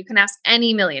celebrity, you can ask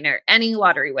any millionaire, any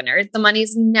lottery winner. The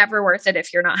money's never worth it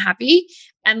if you're not happy.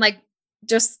 And like,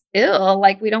 just ill,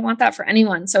 like we don't want that for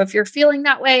anyone. So if you're feeling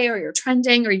that way or you're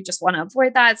trending or you just want to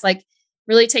avoid that, it's like,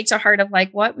 really take to heart of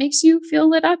like, what makes you feel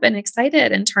lit up and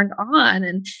excited and turned on?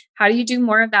 And how do you do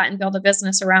more of that and build a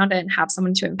business around it and have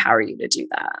someone to empower you to do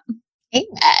that?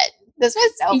 Amen. This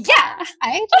was so fun. Yeah.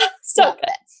 I just so love good.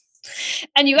 this.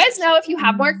 And you guys know, if you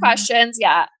have more questions,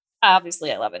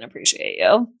 obviously I love and appreciate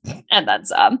you. And then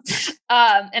some.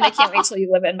 And I can't wait till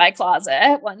you live in my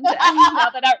closet one day. Now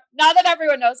that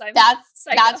everyone knows I'm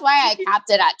that's why I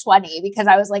capped it at 20, because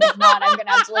I was like, if not, I'm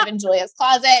gonna have to live in Julia's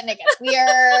closet and it gets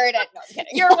weird. And, no, I'm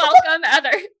kidding.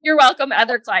 You're welcome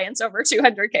other clients over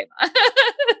 $200K months.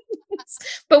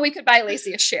 But we could buy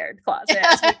Lacey a shared closet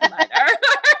as we combine our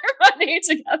money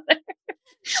together.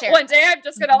 Sure. One day I'm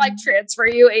just going to like transfer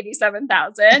you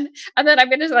 $87,000 and then I'm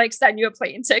going to like send you a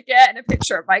plane ticket and a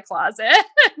picture of my closet and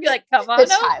be like, come on the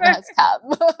time over. has come.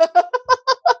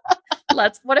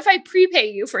 What if I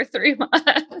prepay you for 3 months?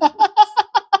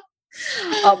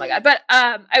 Oh my God. But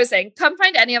I was saying, come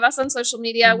find any of us on social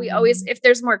media. We always, if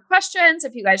there's more questions,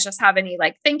 if you guys just have any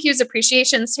like thank yous,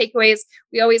 appreciations, takeaways,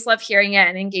 we always love hearing it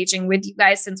and engaging with you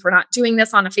guys, since we're not doing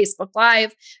this on a Facebook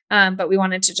Live. But we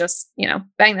wanted to just,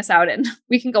 bang this out, and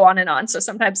we can go on and on. So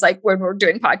sometimes like when we're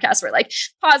doing podcasts, we're like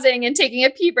pausing and taking a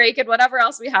pee break and whatever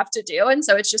else we have to do. And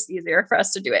so it's just easier for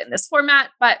us to do it in this format,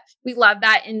 but we love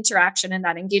that interaction and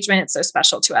that engagement. It's so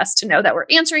special to us to know that we're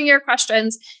answering your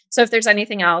questions. So if there's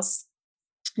anything else,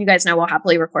 you guys know we'll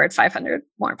happily record 500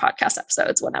 more podcast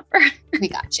episodes whenever. We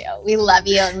got you. We love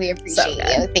you and we appreciate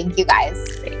you. Thank you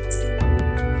guys. Thanks.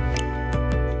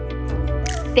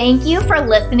 Thank you for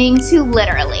listening to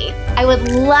Literally. I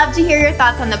would love to hear your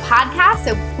thoughts on the podcast,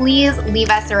 so please leave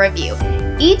us a review.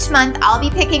 Each month, I'll be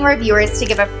picking reviewers to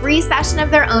give a free session of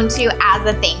their own to as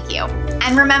a thank you.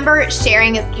 And remember,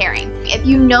 sharing is caring. If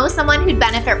you know someone who'd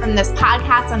benefit from this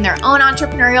podcast on their own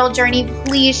entrepreneurial journey,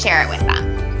 please share it with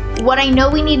them. What I know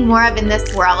we need more of in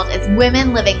this world is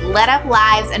women living lit up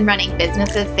lives and running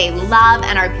businesses they love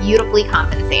and are beautifully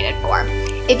compensated for.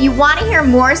 If you want to hear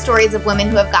more stories of women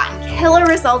who have gotten killer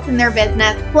results in their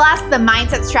business, plus the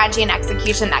mindset, strategy, and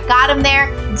execution that got them there,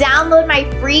 download my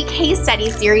free case study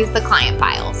series, The Client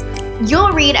Files.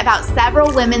 You'll read about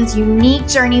several women's unique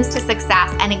journeys to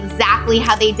success and exactly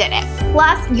how they did it.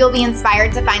 Plus, you'll be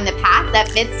inspired to find the path that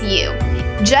fits you.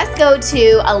 Just go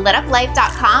to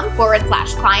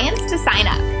alituplife.com/clients to sign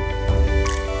up.